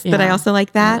realize that I also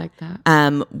like that. I like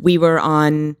that. We were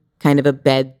on kind of a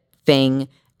bed thing,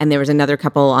 and there was another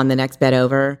couple on the next bed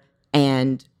over,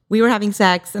 and we were having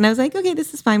sex. And I was like, okay,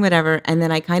 this is fine, whatever. And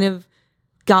then I kind of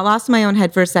got lost in my own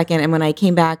head for a second. And when I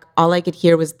came back, all I could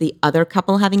hear was the other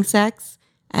couple having sex.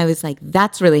 I was like,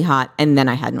 that's really hot. And then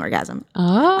I had an orgasm.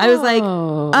 Oh. I was like,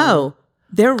 oh,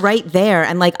 they're right there.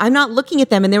 And like, I'm not looking at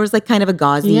them. And there was like kind of a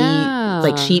gauzy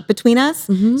like sheet between us.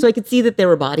 So I could see that there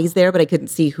were bodies there, but I couldn't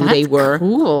see who they were.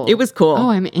 Cool. It was cool. Oh,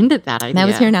 I'm into that idea. That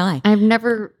was here in LA.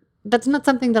 That's not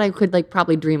something that I could like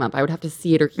probably dream up. I would have to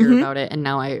see it or hear about it. And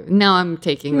now I'm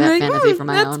taking that fantasy for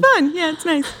my own. That's fun. Yeah, it's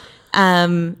nice.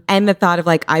 And the thought of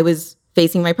like, I was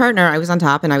facing my partner, I was on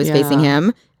top and I was facing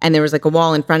him, and there was like a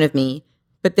wall in front of me.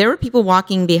 But there were people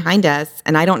walking behind us,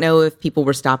 and I don't know if people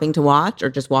were stopping to watch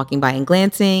or just walking by and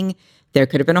glancing. There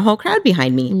could have been a whole crowd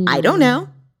behind me. I don't know.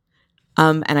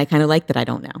 And I kind of like that I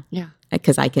don't know. Yeah.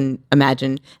 Because I can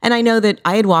imagine. And I know that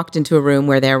I had walked into a room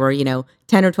where there were,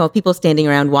 10 or 12 people standing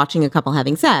around watching a couple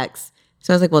having sex.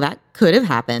 So I was like, well, that could have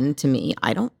happened to me.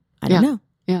 I don't know.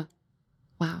 Yeah.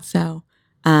 Wow. So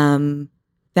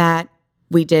that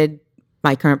we did.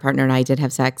 My current partner and I did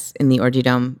have sex in the Orgy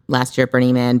Dome last year at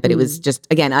Burning Man, but it was just,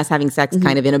 again, us having sex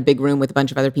kind of in a big room with a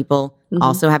bunch of other people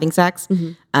also having sex,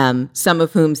 some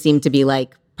of whom seemed to be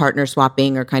like partner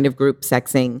swapping or kind of group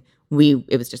sexing.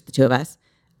 It was just the two of us.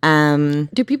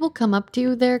 Do people come up to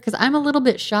you there? Because I'm a little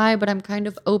bit shy, but I'm kind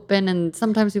of open, and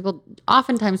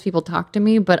oftentimes people talk to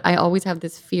me, but I always have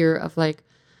this fear of like,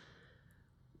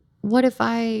 what if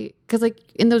because like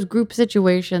in those group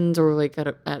situations or like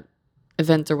at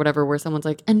events or whatever where someone's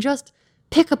like, and just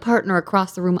pick a partner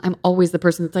across the room, I'm always the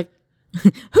person that's like,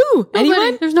 who?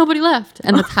 Anyone? There's nobody left.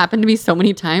 And that's happened to me so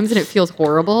many times, and it feels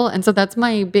horrible. And so that's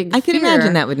my big I could fear.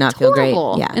 imagine that would not feel great.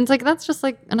 Yeah. And it's like, that's just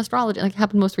like an astrology, like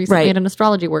happened most recently at an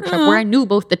astrology workshop where I knew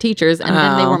both the teachers and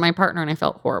then they were my partner, and I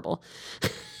felt horrible.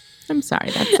 I'm sorry.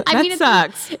 That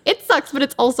sucks. It sucks, but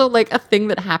it's also like a thing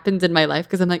that happens in my life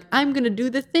because I'm like, I'm going to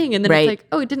do the thing. And then it's like,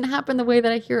 oh, it didn't happen the way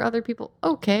that I hear other people.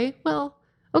 Okay, well,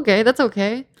 okay, that's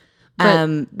okay.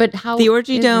 But how the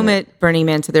Orgy Dome at Burning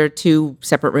Man, so there are two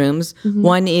separate rooms.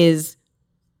 One is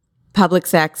public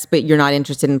sex, but you're not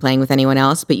interested in playing with anyone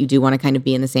else, but you do want to kind of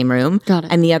be in the same room. Got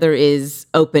it. And the other is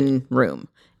open room.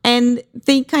 And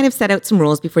they kind of set out some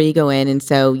rules before you go in. And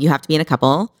so you have to be in a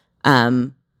couple,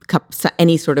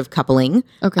 any sort of coupling.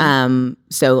 Okay.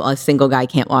 So a single guy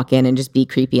can't walk in and just be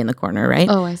creepy in the corner, right?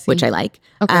 Oh, I see. Which I like.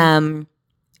 Okay.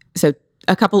 So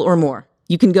a couple or more.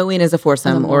 You can go in as a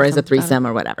foursome or as a threesome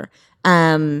or whatever.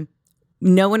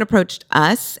 No one approached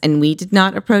us, and we did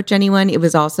not approach anyone. It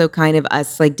was also kind of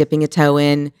us like dipping a toe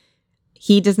in.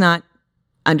 He does not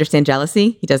understand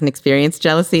jealousy. He doesn't experience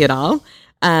jealousy at all.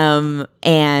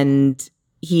 And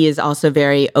he is also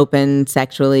very open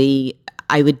sexually.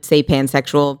 I would say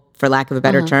pansexual, for lack of a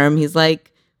better term. He's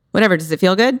like, whatever, does it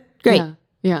feel good? Great.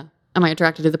 Yeah. Am I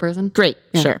attracted to the person? Great.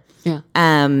 Yeah. Sure. Yeah.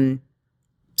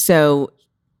 So,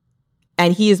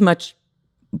 and he is much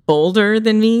bolder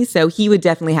than me, so he would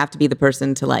definitely have to be the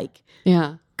person to like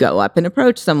go up and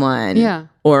approach someone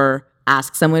or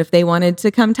ask someone if they wanted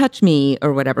to come touch me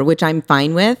or whatever, which I'm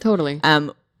fine with. Totally.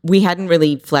 We hadn't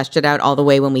really fleshed it out all the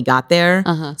way when we got there,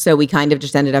 so we kind of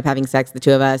just ended up having sex, the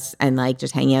two of us, and like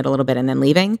just hanging out a little bit and then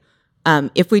leaving.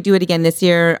 If we do it again this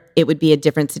year, it would be a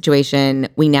different situation.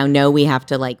 We now know we have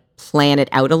to like plan it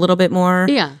out a little bit more.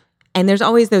 Yeah. And there's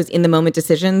always those in the moment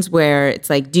decisions where it's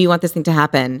like, do you want this thing to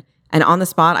happen? And on the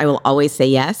spot, I will always say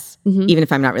yes, even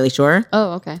if I'm not really sure.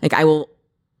 Oh, okay. Like I will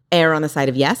err on the side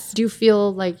of yes. Do you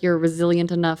feel like you're resilient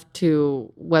enough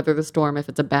to weather the storm if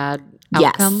it's a bad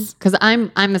outcome? Yes. Because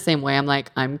I'm the same way. I'm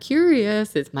like, I'm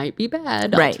curious. It might be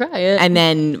bad. I'll try it. And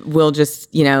then we'll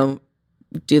just, do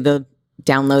the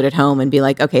download at home and be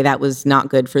like, okay, that was not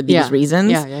good for these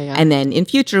reasons. Yeah. And then in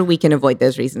future, we can avoid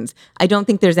those reasons. I don't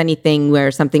think there's anything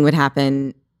where something would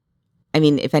happen. I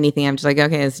mean, if anything, I'm just like,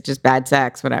 okay, it's just bad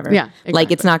sex, whatever. Yeah, exactly.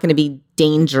 Like it's not going to be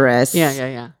dangerous. Yeah.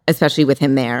 Especially Especially with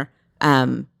him there.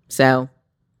 So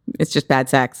it's just bad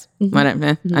sex.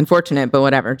 Unfortunate, but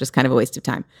whatever. Just kind of a waste of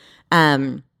time.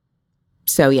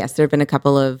 So yes, there have been a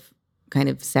couple of kind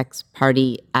of sex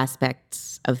party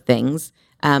aspects of things.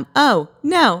 And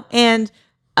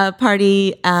a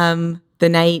party the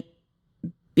night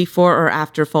before or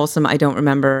after Folsom, I don't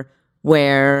remember,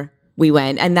 where we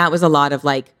went. And that was a lot of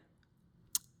like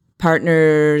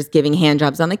partners giving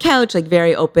handjobs on the couch, like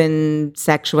very open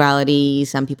sexuality.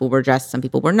 Some people were dressed, some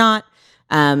people were not.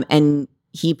 And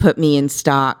he put me in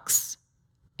stocks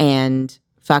and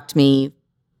fucked me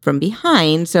from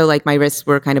behind. So like my wrists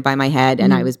were kind of by my head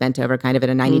and I was bent over kind of at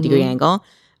a 90-degree angle.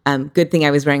 Good thing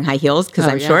I was wearing high heels because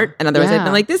I'm short. And otherwise I'd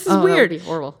been like, this is weird. That would be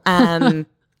horrible.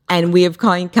 And we have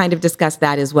kind of discussed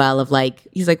that as well of like,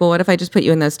 he's like, well, what if I just put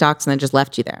you in those stocks and then just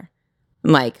left you there?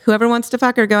 I'm like, whoever wants to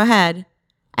fuck her, go ahead.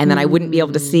 And then I wouldn't be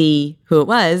able to see who it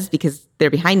was because they're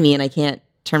behind me and I can't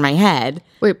turn my head.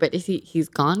 Wait, but he's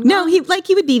gone? No, he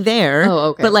would be there. Oh,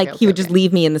 okay. But like he would just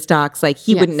leave me in the stocks. Like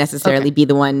he wouldn't necessarily be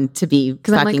the one to be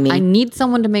fucking me. I need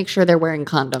someone to make sure they're wearing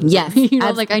condoms. Yes.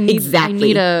 I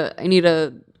need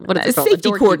a what is it called?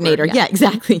 Safety coordinator. Yeah,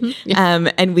 exactly.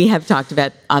 And we have talked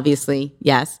about, obviously,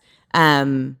 yes.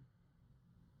 So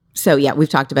yeah, we've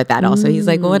talked about that also. He's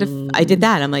like, well, what if I did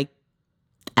that? I'm like,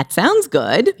 that sounds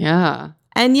good. Yeah.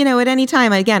 And at any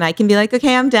time, again, I can be like,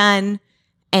 okay, I'm done.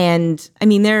 And I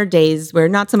mean, there are days where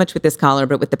not so much with this collar,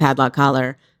 but with the padlock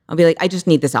collar, I'll be like, I just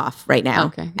need this off right now.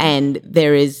 Okay. And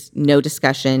there is no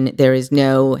discussion. There is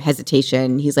no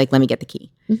hesitation. He's like, let me get the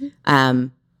key.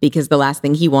 Because the last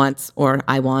thing he wants or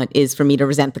I want is for me to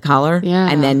resent the collar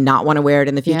and then not want to wear it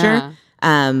in the future.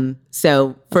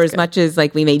 So for as much as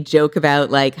like we may joke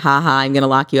about like, haha, I'm going to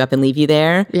lock you up and leave you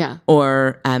there. Yeah.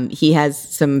 Or he has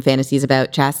some fantasies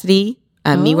about chastity,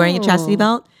 me wearing a chastity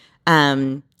belt.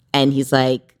 And he's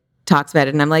like, talks about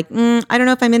it. And I'm like, I don't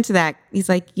know if I'm into that. He's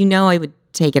like, I would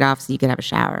take it off so you could have a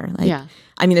shower. Like,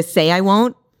 I'm going to say I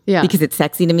won't because it's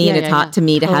sexy to me and it's hot to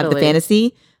me to have the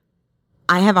fantasy.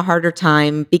 I have a harder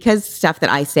time because stuff that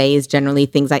I say is generally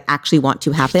things I actually want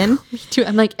to happen. Me too.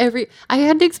 I'm like I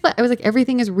had to explain. I was like,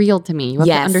 everything is real to me. You have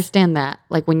to understand that.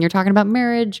 Like when you're talking about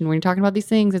marriage and when you're talking about these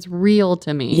things, it's real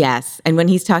to me. Yes. And when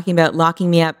he's talking about locking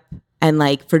me up and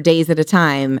like for days at a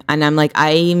time, and I'm like,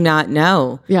 I'm not,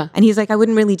 no. Yeah. And he's like, I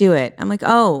wouldn't really do it. I'm like,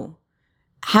 oh,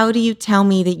 how do you tell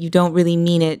me that you don't really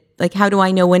mean it? Like, how do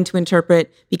I know when to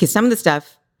interpret? Because some of the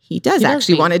stuff he does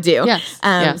actually want to do.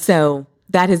 Yes. So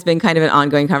that has been kind of an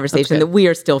ongoing conversation that we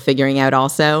are still figuring out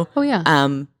also. Oh, yeah.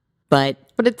 But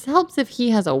it helps if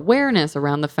he has awareness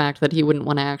around the fact that he wouldn't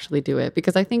want to actually do it.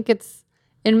 Because I think it's,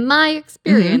 in my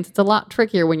experience, it's a lot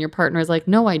trickier when your partner is like,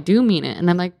 no, I do mean it. And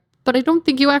I'm like, but I don't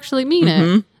think you actually mean it.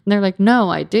 And they're like, no,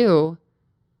 I do.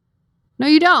 No,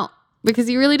 you don't. Because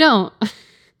you really don't.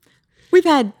 We've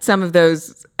had some of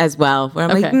those as well where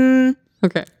I'm like,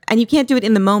 okay. And you can't do it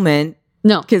in the moment.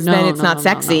 No. Because then it's not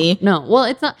sexy. No. Well,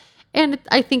 it's not. And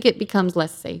I think it becomes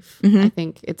less safe. I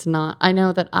think it's not. I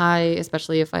know that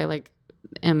especially if I like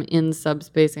am in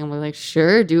subspace, I'm like,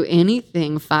 sure, do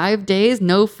anything. 5 days,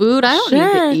 no food. I don't need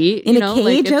to eat. In a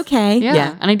cage, okay.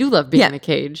 Yeah. And I do love being in a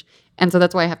cage. And so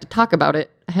that's why I have to talk about it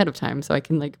ahead of time so I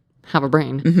can like have a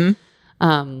brain.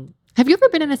 Have you ever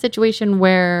been in a situation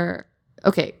where,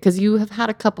 because you have had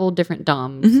a couple different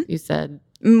DOMs, you said.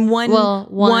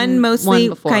 One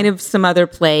mostly kind of some other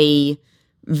play,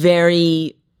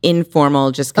 very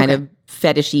informal, just kind of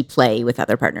fetishy play with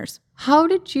other partners.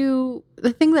 The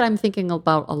thing that I'm thinking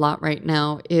about a lot right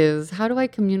now is how do I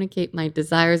communicate my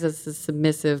desires as a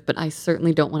submissive, but I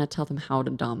certainly don't want to tell them how to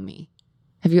dom me.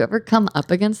 Have you ever come up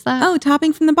against that? Oh,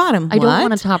 topping from the bottom. I don't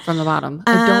want to top from the bottom.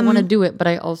 I don't want to do it, but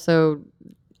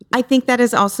I think that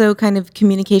is also kind of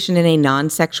communication in a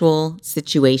non-sexual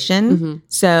situation.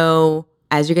 So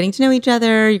as you're getting to know each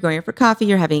other, you're going out for coffee,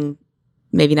 you're having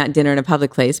maybe not dinner in a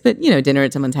public place, but dinner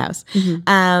at someone's house.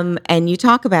 And you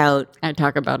talk about... I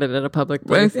talk about it at a public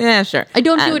place. Yeah, sure. I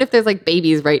don't do it if there's like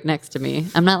babies right next to me.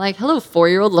 I'm not like, hello,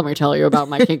 4-year-old, let me tell you about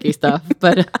my kinky stuff.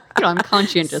 But I'm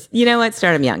conscientious. You know what?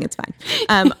 Start them young. It's fine.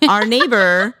 Our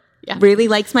neighbor really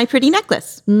likes my pretty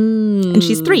necklace. And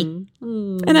she's 3.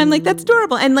 And I'm like, that's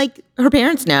adorable. And like her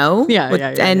parents know.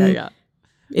 Yeah.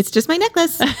 It's just my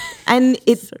necklace. And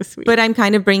it's so sweet. But I'm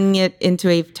kind of bringing it into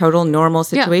a total normal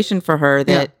situation for her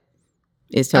that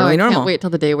is totally normal. I can't wait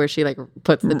till the day where she like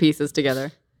puts the pieces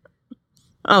together.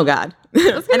 Oh God.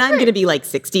 And I'm going to be like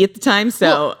 60 at the time.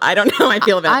 So I don't know how I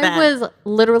feel about that. I was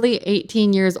literally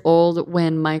 18 years old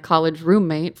when my college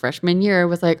roommate freshman year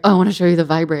was like, oh, I want to show you the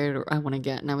vibrator I want to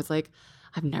get. And I was like,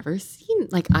 I've never seen,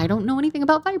 I don't know anything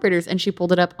about vibrators. And she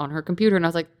pulled it up on her computer and I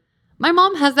was like, my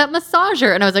mom has that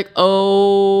massager. And I was like,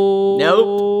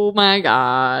 oh my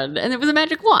God. And it was a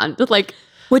magic wand.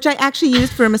 Which I actually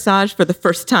used for a massage for the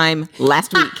first time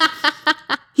last week.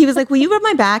 He was like, will you rub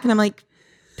my back? And I'm like,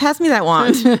 pass me that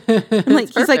wand. I'm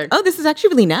like, he's like, oh, this is actually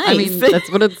really nice. I mean,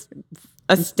 that's what it's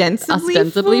ostensibly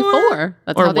for.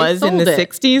 That's or how they was in the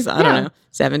 60s. I don't know,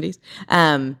 70s.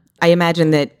 I imagine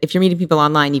that if you're meeting people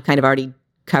online, you've kind of already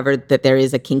covered that there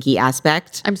is a kinky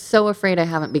aspect. I'm so afraid I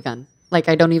haven't begun.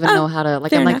 I don't even know how to, I'm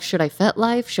enough. like, should I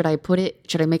FetLife? Should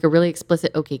I make a really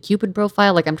explicit OkCupid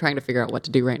profile? I'm trying to figure out what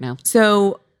to do right now.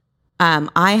 So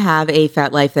I have a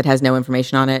FetLife that has no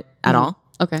information on it at all.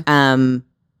 Okay.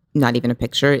 Not even a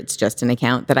picture. It's just an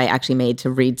account that I actually made to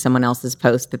read someone else's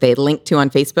post that they had linked to on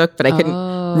Facebook, but I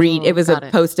couldn't read. It was a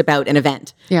post about an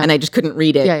event, and I just couldn't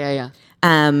read it. Yeah.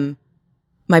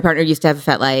 My partner used to have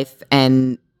a FetLife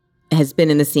and has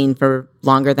been in the scene for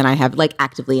longer than I have, like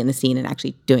actively in the scene and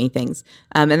actually doing things.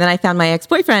 And then I found my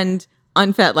ex-boyfriend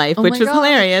on FetLife, which was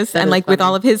hilarious. And like with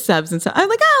all of his subs and stuff, I'm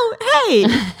like, oh, hey.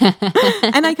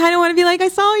 And I kind of want to be like, I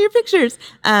saw your pictures.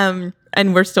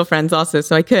 And we're still friends also,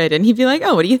 so I could. And he'd be like,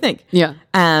 oh, what do you think? Yeah.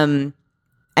 And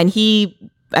he,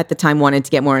 at the time, wanted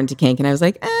to get more into kink. And I was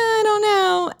like, I don't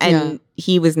know. And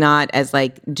he was not as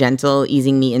like gentle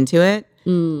easing me into it.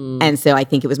 And so I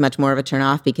think it was much more of a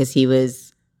turnoff because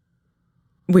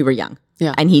we were young.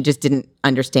 Yeah. And he just didn't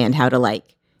understand how to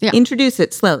like introduce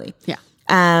it slowly. Yeah.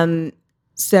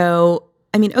 So,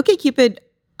 I mean, OkCupid,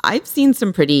 I've seen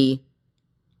some pretty,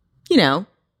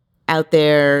 out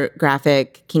there,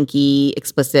 graphic, kinky,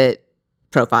 explicit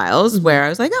profiles where I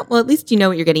was like, oh, well, at least you know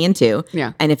what you're getting into.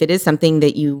 Yeah. And if it is something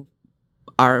that you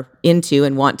are into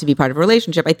and want to be part of a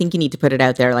relationship, I think you need to put it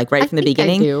out there like from the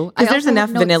beginning. Because there's enough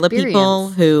vanilla people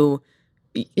who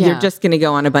you're just going to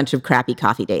go on a bunch of crappy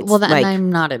coffee dates. Well, and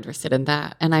I'm not interested in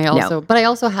that. And I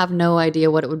also have no idea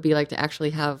what it would be like to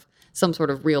actually have some sort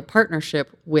of real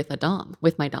partnership with my dom.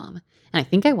 And I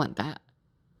think I want that.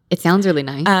 It sounds really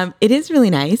nice. It is really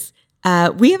nice.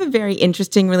 We have a very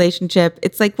interesting relationship.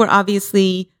 It's like we're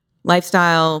obviously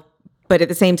lifestyle, but at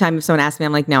the same time, if someone asks me,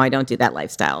 I'm like, no, I don't do that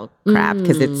lifestyle crap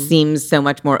because it seems so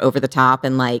much more over the top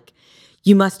and like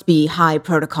you must be high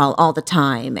protocol all the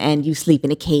time and you sleep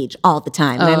in a cage all the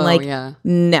time. And I'm like,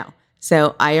 no.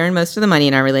 So I earn most of the money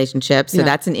in our relationship. So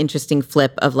that's an interesting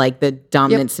flip of like the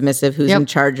dominant submissive who's in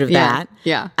charge of that.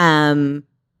 Yeah.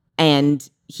 And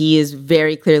he is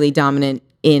very clearly dominant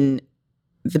in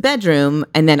the bedroom.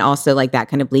 And then also like that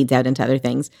kind of bleeds out into other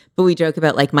things. But we joke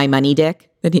about like my money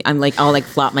dick that I'm like, I'll like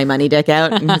flop my money dick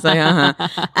out. And he's like,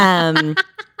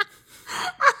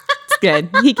 it's good.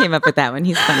 He came up with that one.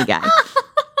 He's a funny guy.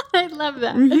 I love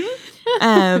that.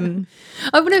 I'm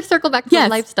going to circle back to the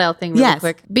lifestyle thing really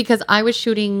quick because I was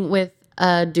shooting with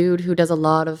a dude who does a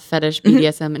lot of fetish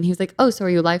BDSM and he was like, oh, so are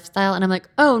you lifestyle? And I'm like,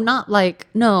 oh, not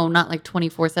like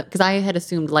 24/7 because I had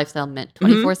assumed lifestyle meant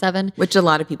 24/7. Which a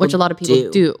lot of people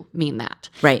do mean that.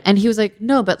 Right. And he was like,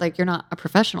 no, but like you're not a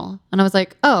professional. And I was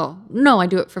like, oh, no, I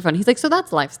do it for fun. He's like, so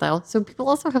that's lifestyle. So people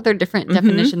also have their different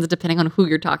definitions depending on who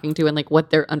you're talking to and like what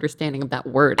their understanding of that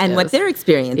word and is. what their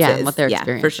experience is. Yeah, and what their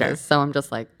experience for sure. is. So I'm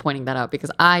just like pointing that out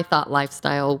because I thought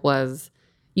lifestyle was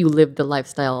you lived the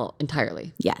lifestyle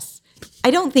entirely. Yes.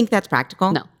 I don't think that's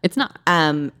practical. No, it's not.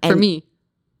 For me,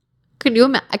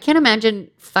 I can't imagine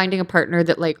finding a partner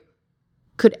that like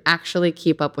could actually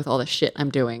keep up with all the shit I'm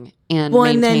doing and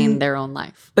maintain their own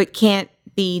life. But can't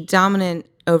be dominant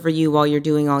over you while you're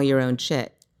doing all your own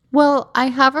shit. Well, I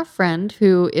have a friend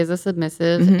who is a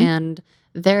submissive and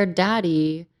their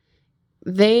daddy,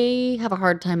 they have a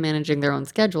hard time managing their own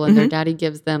schedule and their daddy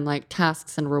gives them like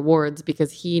tasks and rewards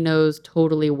because he knows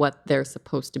totally what they're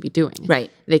supposed to be doing.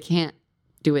 Right. They can't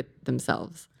do it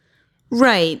themselves.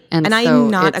 Right. And so I'm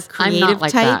not a creative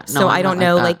type, so I don't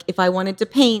know like if I wanted to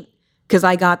paint because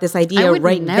I got this idea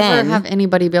right then. I would never have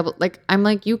anybody be able like I'm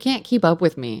like you can't keep up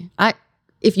with me.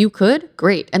 If you could,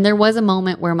 great. And there was a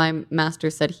moment where my master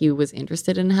said he was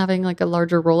interested in having like a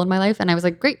larger role in my life and I was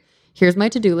like, great. Here's my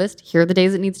to-do list. Here are the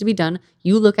days it needs to be done.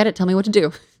 You look at it, tell me what to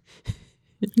do.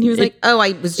 He was like, oh,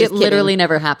 I was just kidding. Literally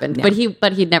never happened. No.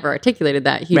 But he'd never articulated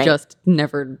that. He just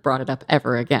never brought it up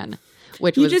ever again.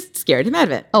 You just scared him out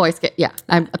of it. Oh,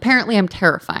 I'm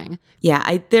terrifying.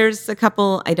 Yeah, there's a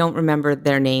couple, I don't remember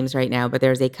their names right now, but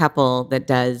there's a couple that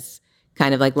does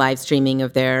kind of like live streaming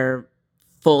of their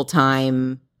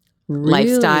full-time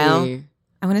lifestyle.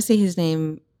 I want to say his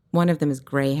name. One of them is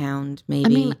Greyhound, maybe. I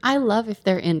mean, I love if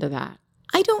they're into that.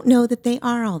 I don't know that they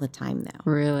are all the time,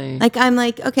 though. Really? Like, I'm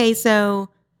like, okay, so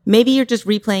maybe you're just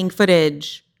replaying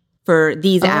footage for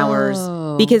these hours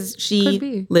because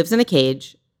she lives in a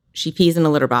cage. She pees in a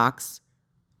litter box.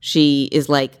 She is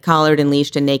like collared and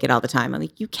leashed and naked all the time. I'm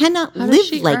like, you cannot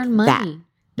live like that.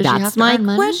 That's my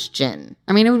question.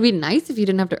 I mean, it would be nice if you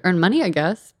didn't have to earn money, I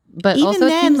guess. But even also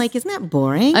then, like, isn't that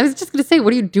boring? I was just going to say,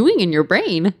 what are you doing in your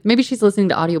brain? Maybe she's listening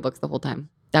to audiobooks the whole time.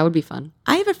 That would be fun.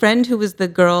 I have a friend who was the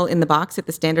girl in the box at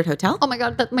the Standard Hotel. Oh my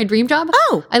God, that's my dream job.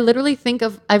 Oh. I literally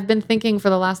I've been thinking for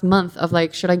the last month of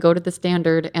like, should I go to the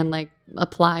Standard and like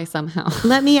apply somehow?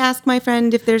 Let me ask my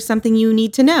friend if there's something you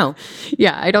need to know.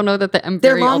 Yeah, I don't know that I'm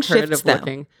very alternative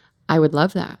looking. I would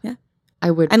love that. Yeah.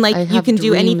 I would. And like, you can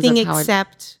do anything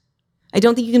except I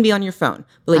don't think you can be on your phone.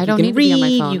 But like I don't you need can to read, be on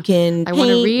my phone. you can I paint. want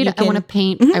to read. you I want to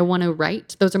can- paint. I want to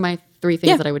write. Those are my 3 things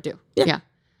Yeah. that I would do. Yeah. Yeah.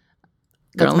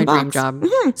 Girl That's in my the dream box. job.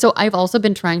 Mhm. So I've also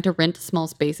been trying to rent small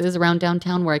spaces around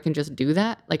downtown where I can just do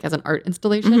that, like as an art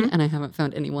installation. And I haven't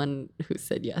found anyone who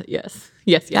said yes.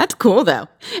 That's cool though.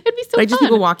 It'd be so Like fun. just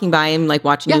people walking by and like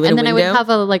watching Yeah, you in and a then window. I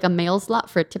would have a mail slot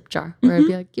for a tip jar where I'd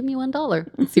be like, give me $1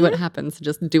 and see what happens.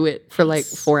 Just do it for like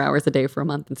 4 hours a day for a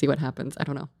month and see what happens. I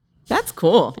don't know. That's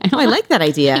cool. I like that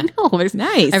idea. I know.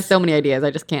 Nice. I have so many ideas.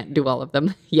 I just can't do all of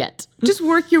them yet. Just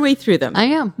work your way through them. I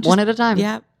am one at a time.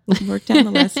 Yeah. Work down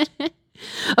the list.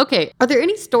 Okay. Are there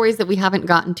any stories that we haven't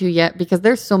gotten to yet? Because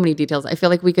there's so many details. I feel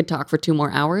like we could talk for 2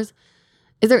 more hours.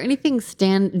 Is there anything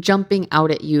jumping out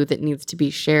at you that needs to be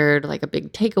shared, like a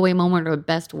big takeaway moment or a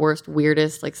best, worst,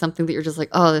 weirdest, like something that you're just like,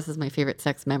 oh, this is my favorite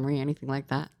sex memory, anything like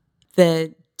that?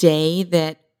 The day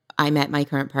that I met my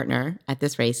current partner at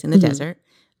this race in the desert,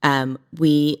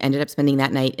 we ended up spending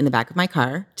that night in the back of my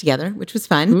car together, which was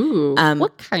fun. Ooh.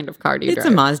 What kind of car do you It's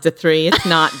drive? a Mazda 3. It's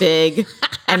not big.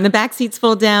 And the back seats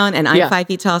fold down, and I'm Yeah. 5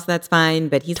 feet tall, so that's fine.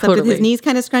 But he slept with Totally. his knees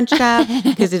kind of scrunched up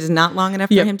because it is not long enough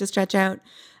for him to stretch out.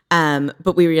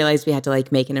 But we realized we had to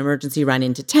like make an emergency run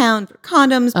into town for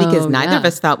condoms because neither of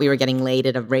us thought we were getting laid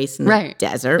at a race in the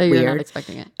desert. So you're not Weird.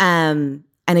 expecting it. And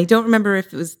I don't remember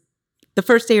if it was the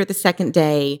first day or the second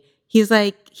day. He's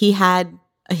like, he had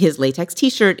his latex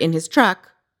t-shirt in his truck,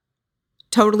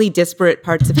 totally disparate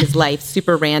parts of his life,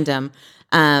 super random.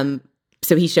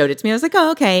 So he showed it to me. I was like,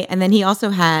 oh, okay. And then he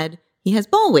has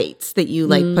ball weights that you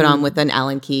like put on with an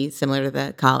Allen key, similar to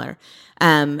the collar.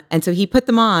 And so he put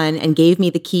them on and gave me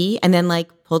the key and then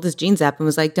like pulled his jeans up and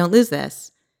was like, don't lose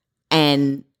this.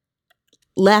 And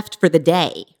left for the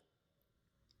day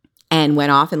and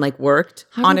went off and like worked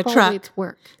on a ball truck. weights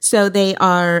work? So they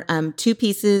are 2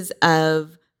 pieces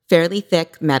of fairly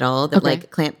thick metal that like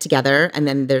clamp together. And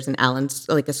then there's an Allen,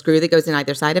 like a screw that goes in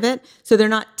either side of it. So they're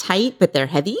not tight, but they're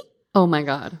heavy. Oh my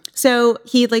God. So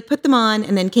he like put them on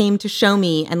and then came to show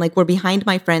me, and like we're behind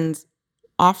my friend's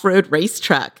off-road race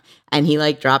truck, and he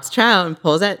like drops trow and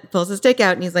pulls his stick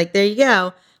out, and he's like, there you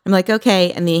go. I'm like,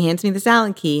 okay. And then he hands me this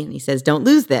Allen key and he says, don't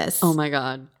lose this. Oh my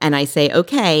God. And I say,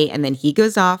 okay. And then he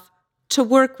goes off to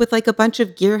work with like a bunch of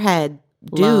gearhead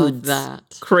Love dudes.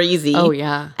 that. Crazy. Oh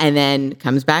yeah. And then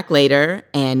comes back later,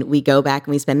 and we go back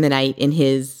and we spend the night in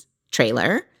his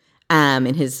trailer,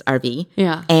 in his RV.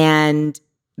 Yeah. And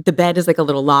the bed is like a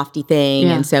little lofty thing.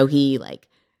 Yeah. And so he like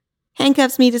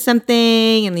handcuffs me to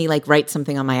something, and he like writes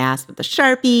something on my ass with a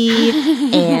Sharpie.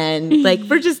 And like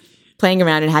we're just playing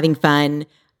around and having fun.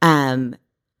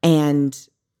 And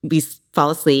we fall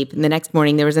asleep. And the next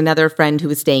morning there was another friend who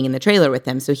was staying in the trailer with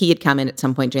him. So he had come in at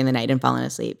some point during the night and fallen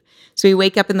asleep. So we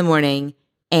wake up in the morning,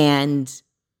 and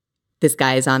this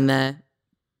guy is on the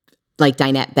like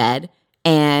dinette bed.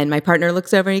 And my partner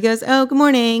looks over and he goes, oh, good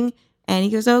morning. And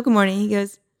he goes, oh, good morning. He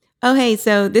goes, oh, hey,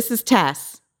 so this is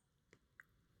Tess.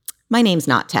 My name's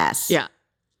not Tess. Yeah.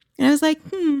 And I was like,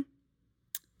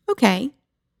 okay.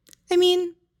 I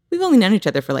mean, we've only known each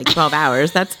other for like 12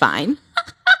 hours. That's fine.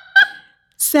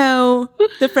 So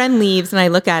the friend leaves, and I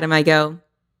look at him. I go,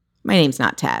 my name's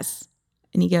not Tess.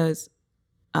 And he goes,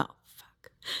 oh,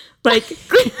 fuck. Like,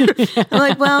 I'm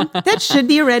like, well, that should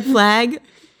be a red flag,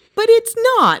 but it's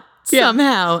not.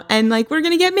 Somehow. And like, we're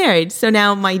going to get married. So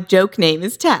now my joke name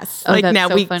is Tess. Oh, like that's now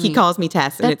so funny. he calls me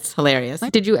Tess, and it's hilarious.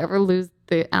 Did you ever lose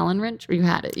the Allen wrench, or you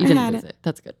had it? You I didn't had lose it.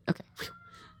 That's good.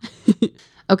 Okay.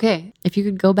 Okay. If you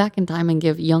could go back in time and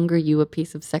give younger you a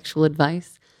piece of sexual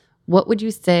advice, what would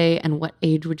you say, and what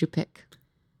age would you pick?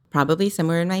 Probably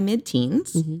somewhere in my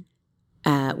mid-teens,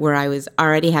 where I was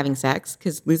already having sex,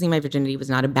 because losing my virginity was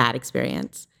not a bad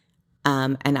experience.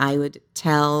 And I would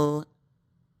tell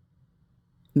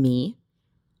me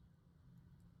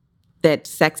that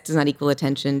sex does not equal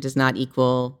attention, does not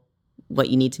equal what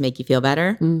you need to make you feel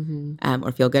better,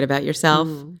 or feel good about yourself.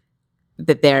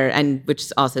 That and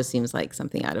which also seems like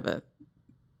something out of a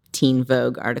Teen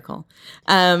Vogue article.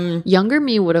 Younger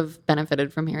me would have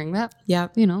benefited from hearing that. Yeah.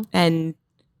 You know, And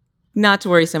not to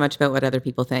worry so much about what other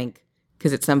people think,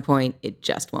 because at some point it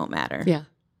just won't matter. yeah.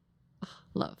 Oh,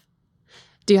 love.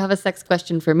 Do you have a sex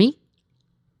question for me?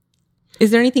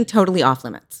 Is there anything totally off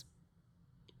limits?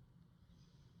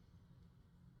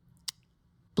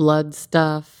 Blood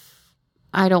stuff.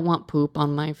 I don't want poop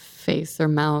on my face or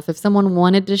mouth. If someone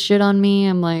wanted to shit on me,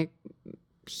 I'm like,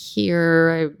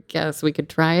 here, I guess we could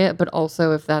try it. But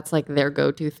also, if that's like their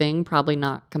go-to thing, probably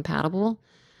not compatible.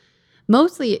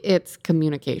 Mostly it's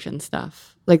communication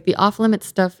stuff. Like the off-limit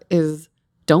stuff is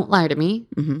don't lie to me.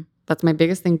 That's my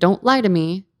biggest thing. Don't lie to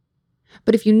me.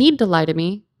 But if you need to lie to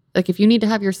me, like if you need to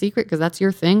have your secret because that's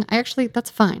your thing, that's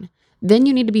fine. then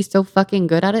you need to be so fucking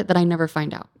good at it that I never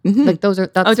find out. Like that's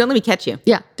Oh, don't let me catch you.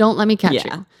 yeah, don't let me catch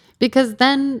Yeah. you. Because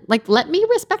then, like, let me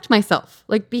respect myself.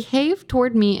 Like, behave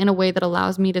toward me in a way that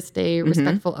allows me to stay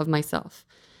respectful of myself.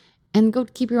 And go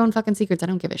keep your own fucking secrets. I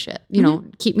don't give a shit. You know,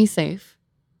 keep me safe.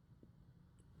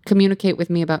 Communicate with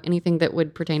me about anything that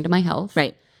would pertain to my health.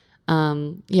 Right.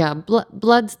 Yeah,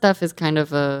 blood stuff is kind of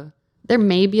there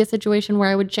may be a situation where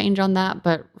I would change on that,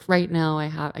 but right now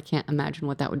I can't imagine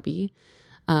what that would be.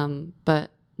 But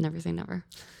never say never.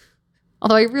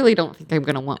 Although I really don't think I'm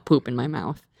going to want poop in my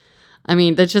mouth. I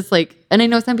mean, that's just like, and I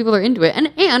know some people are into it.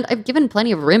 And I've given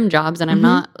plenty of rim jobs, and I'm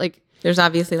not like, There's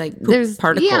obviously like poop there's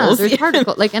particles. Yeah, there's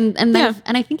particles. Like, and Yeah.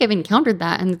 and I think I've encountered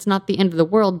that, and it's not the end of the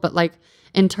world. But like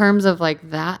in terms of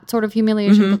like that sort of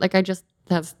humiliation, but like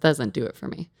that doesn't do it for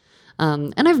me.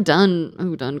 And I've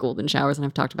done golden showers, and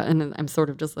I've talked about, and I'm sort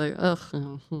of just like, ugh,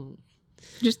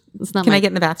 Just it's not. can I get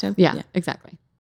in the bathtub? Yeah, exactly.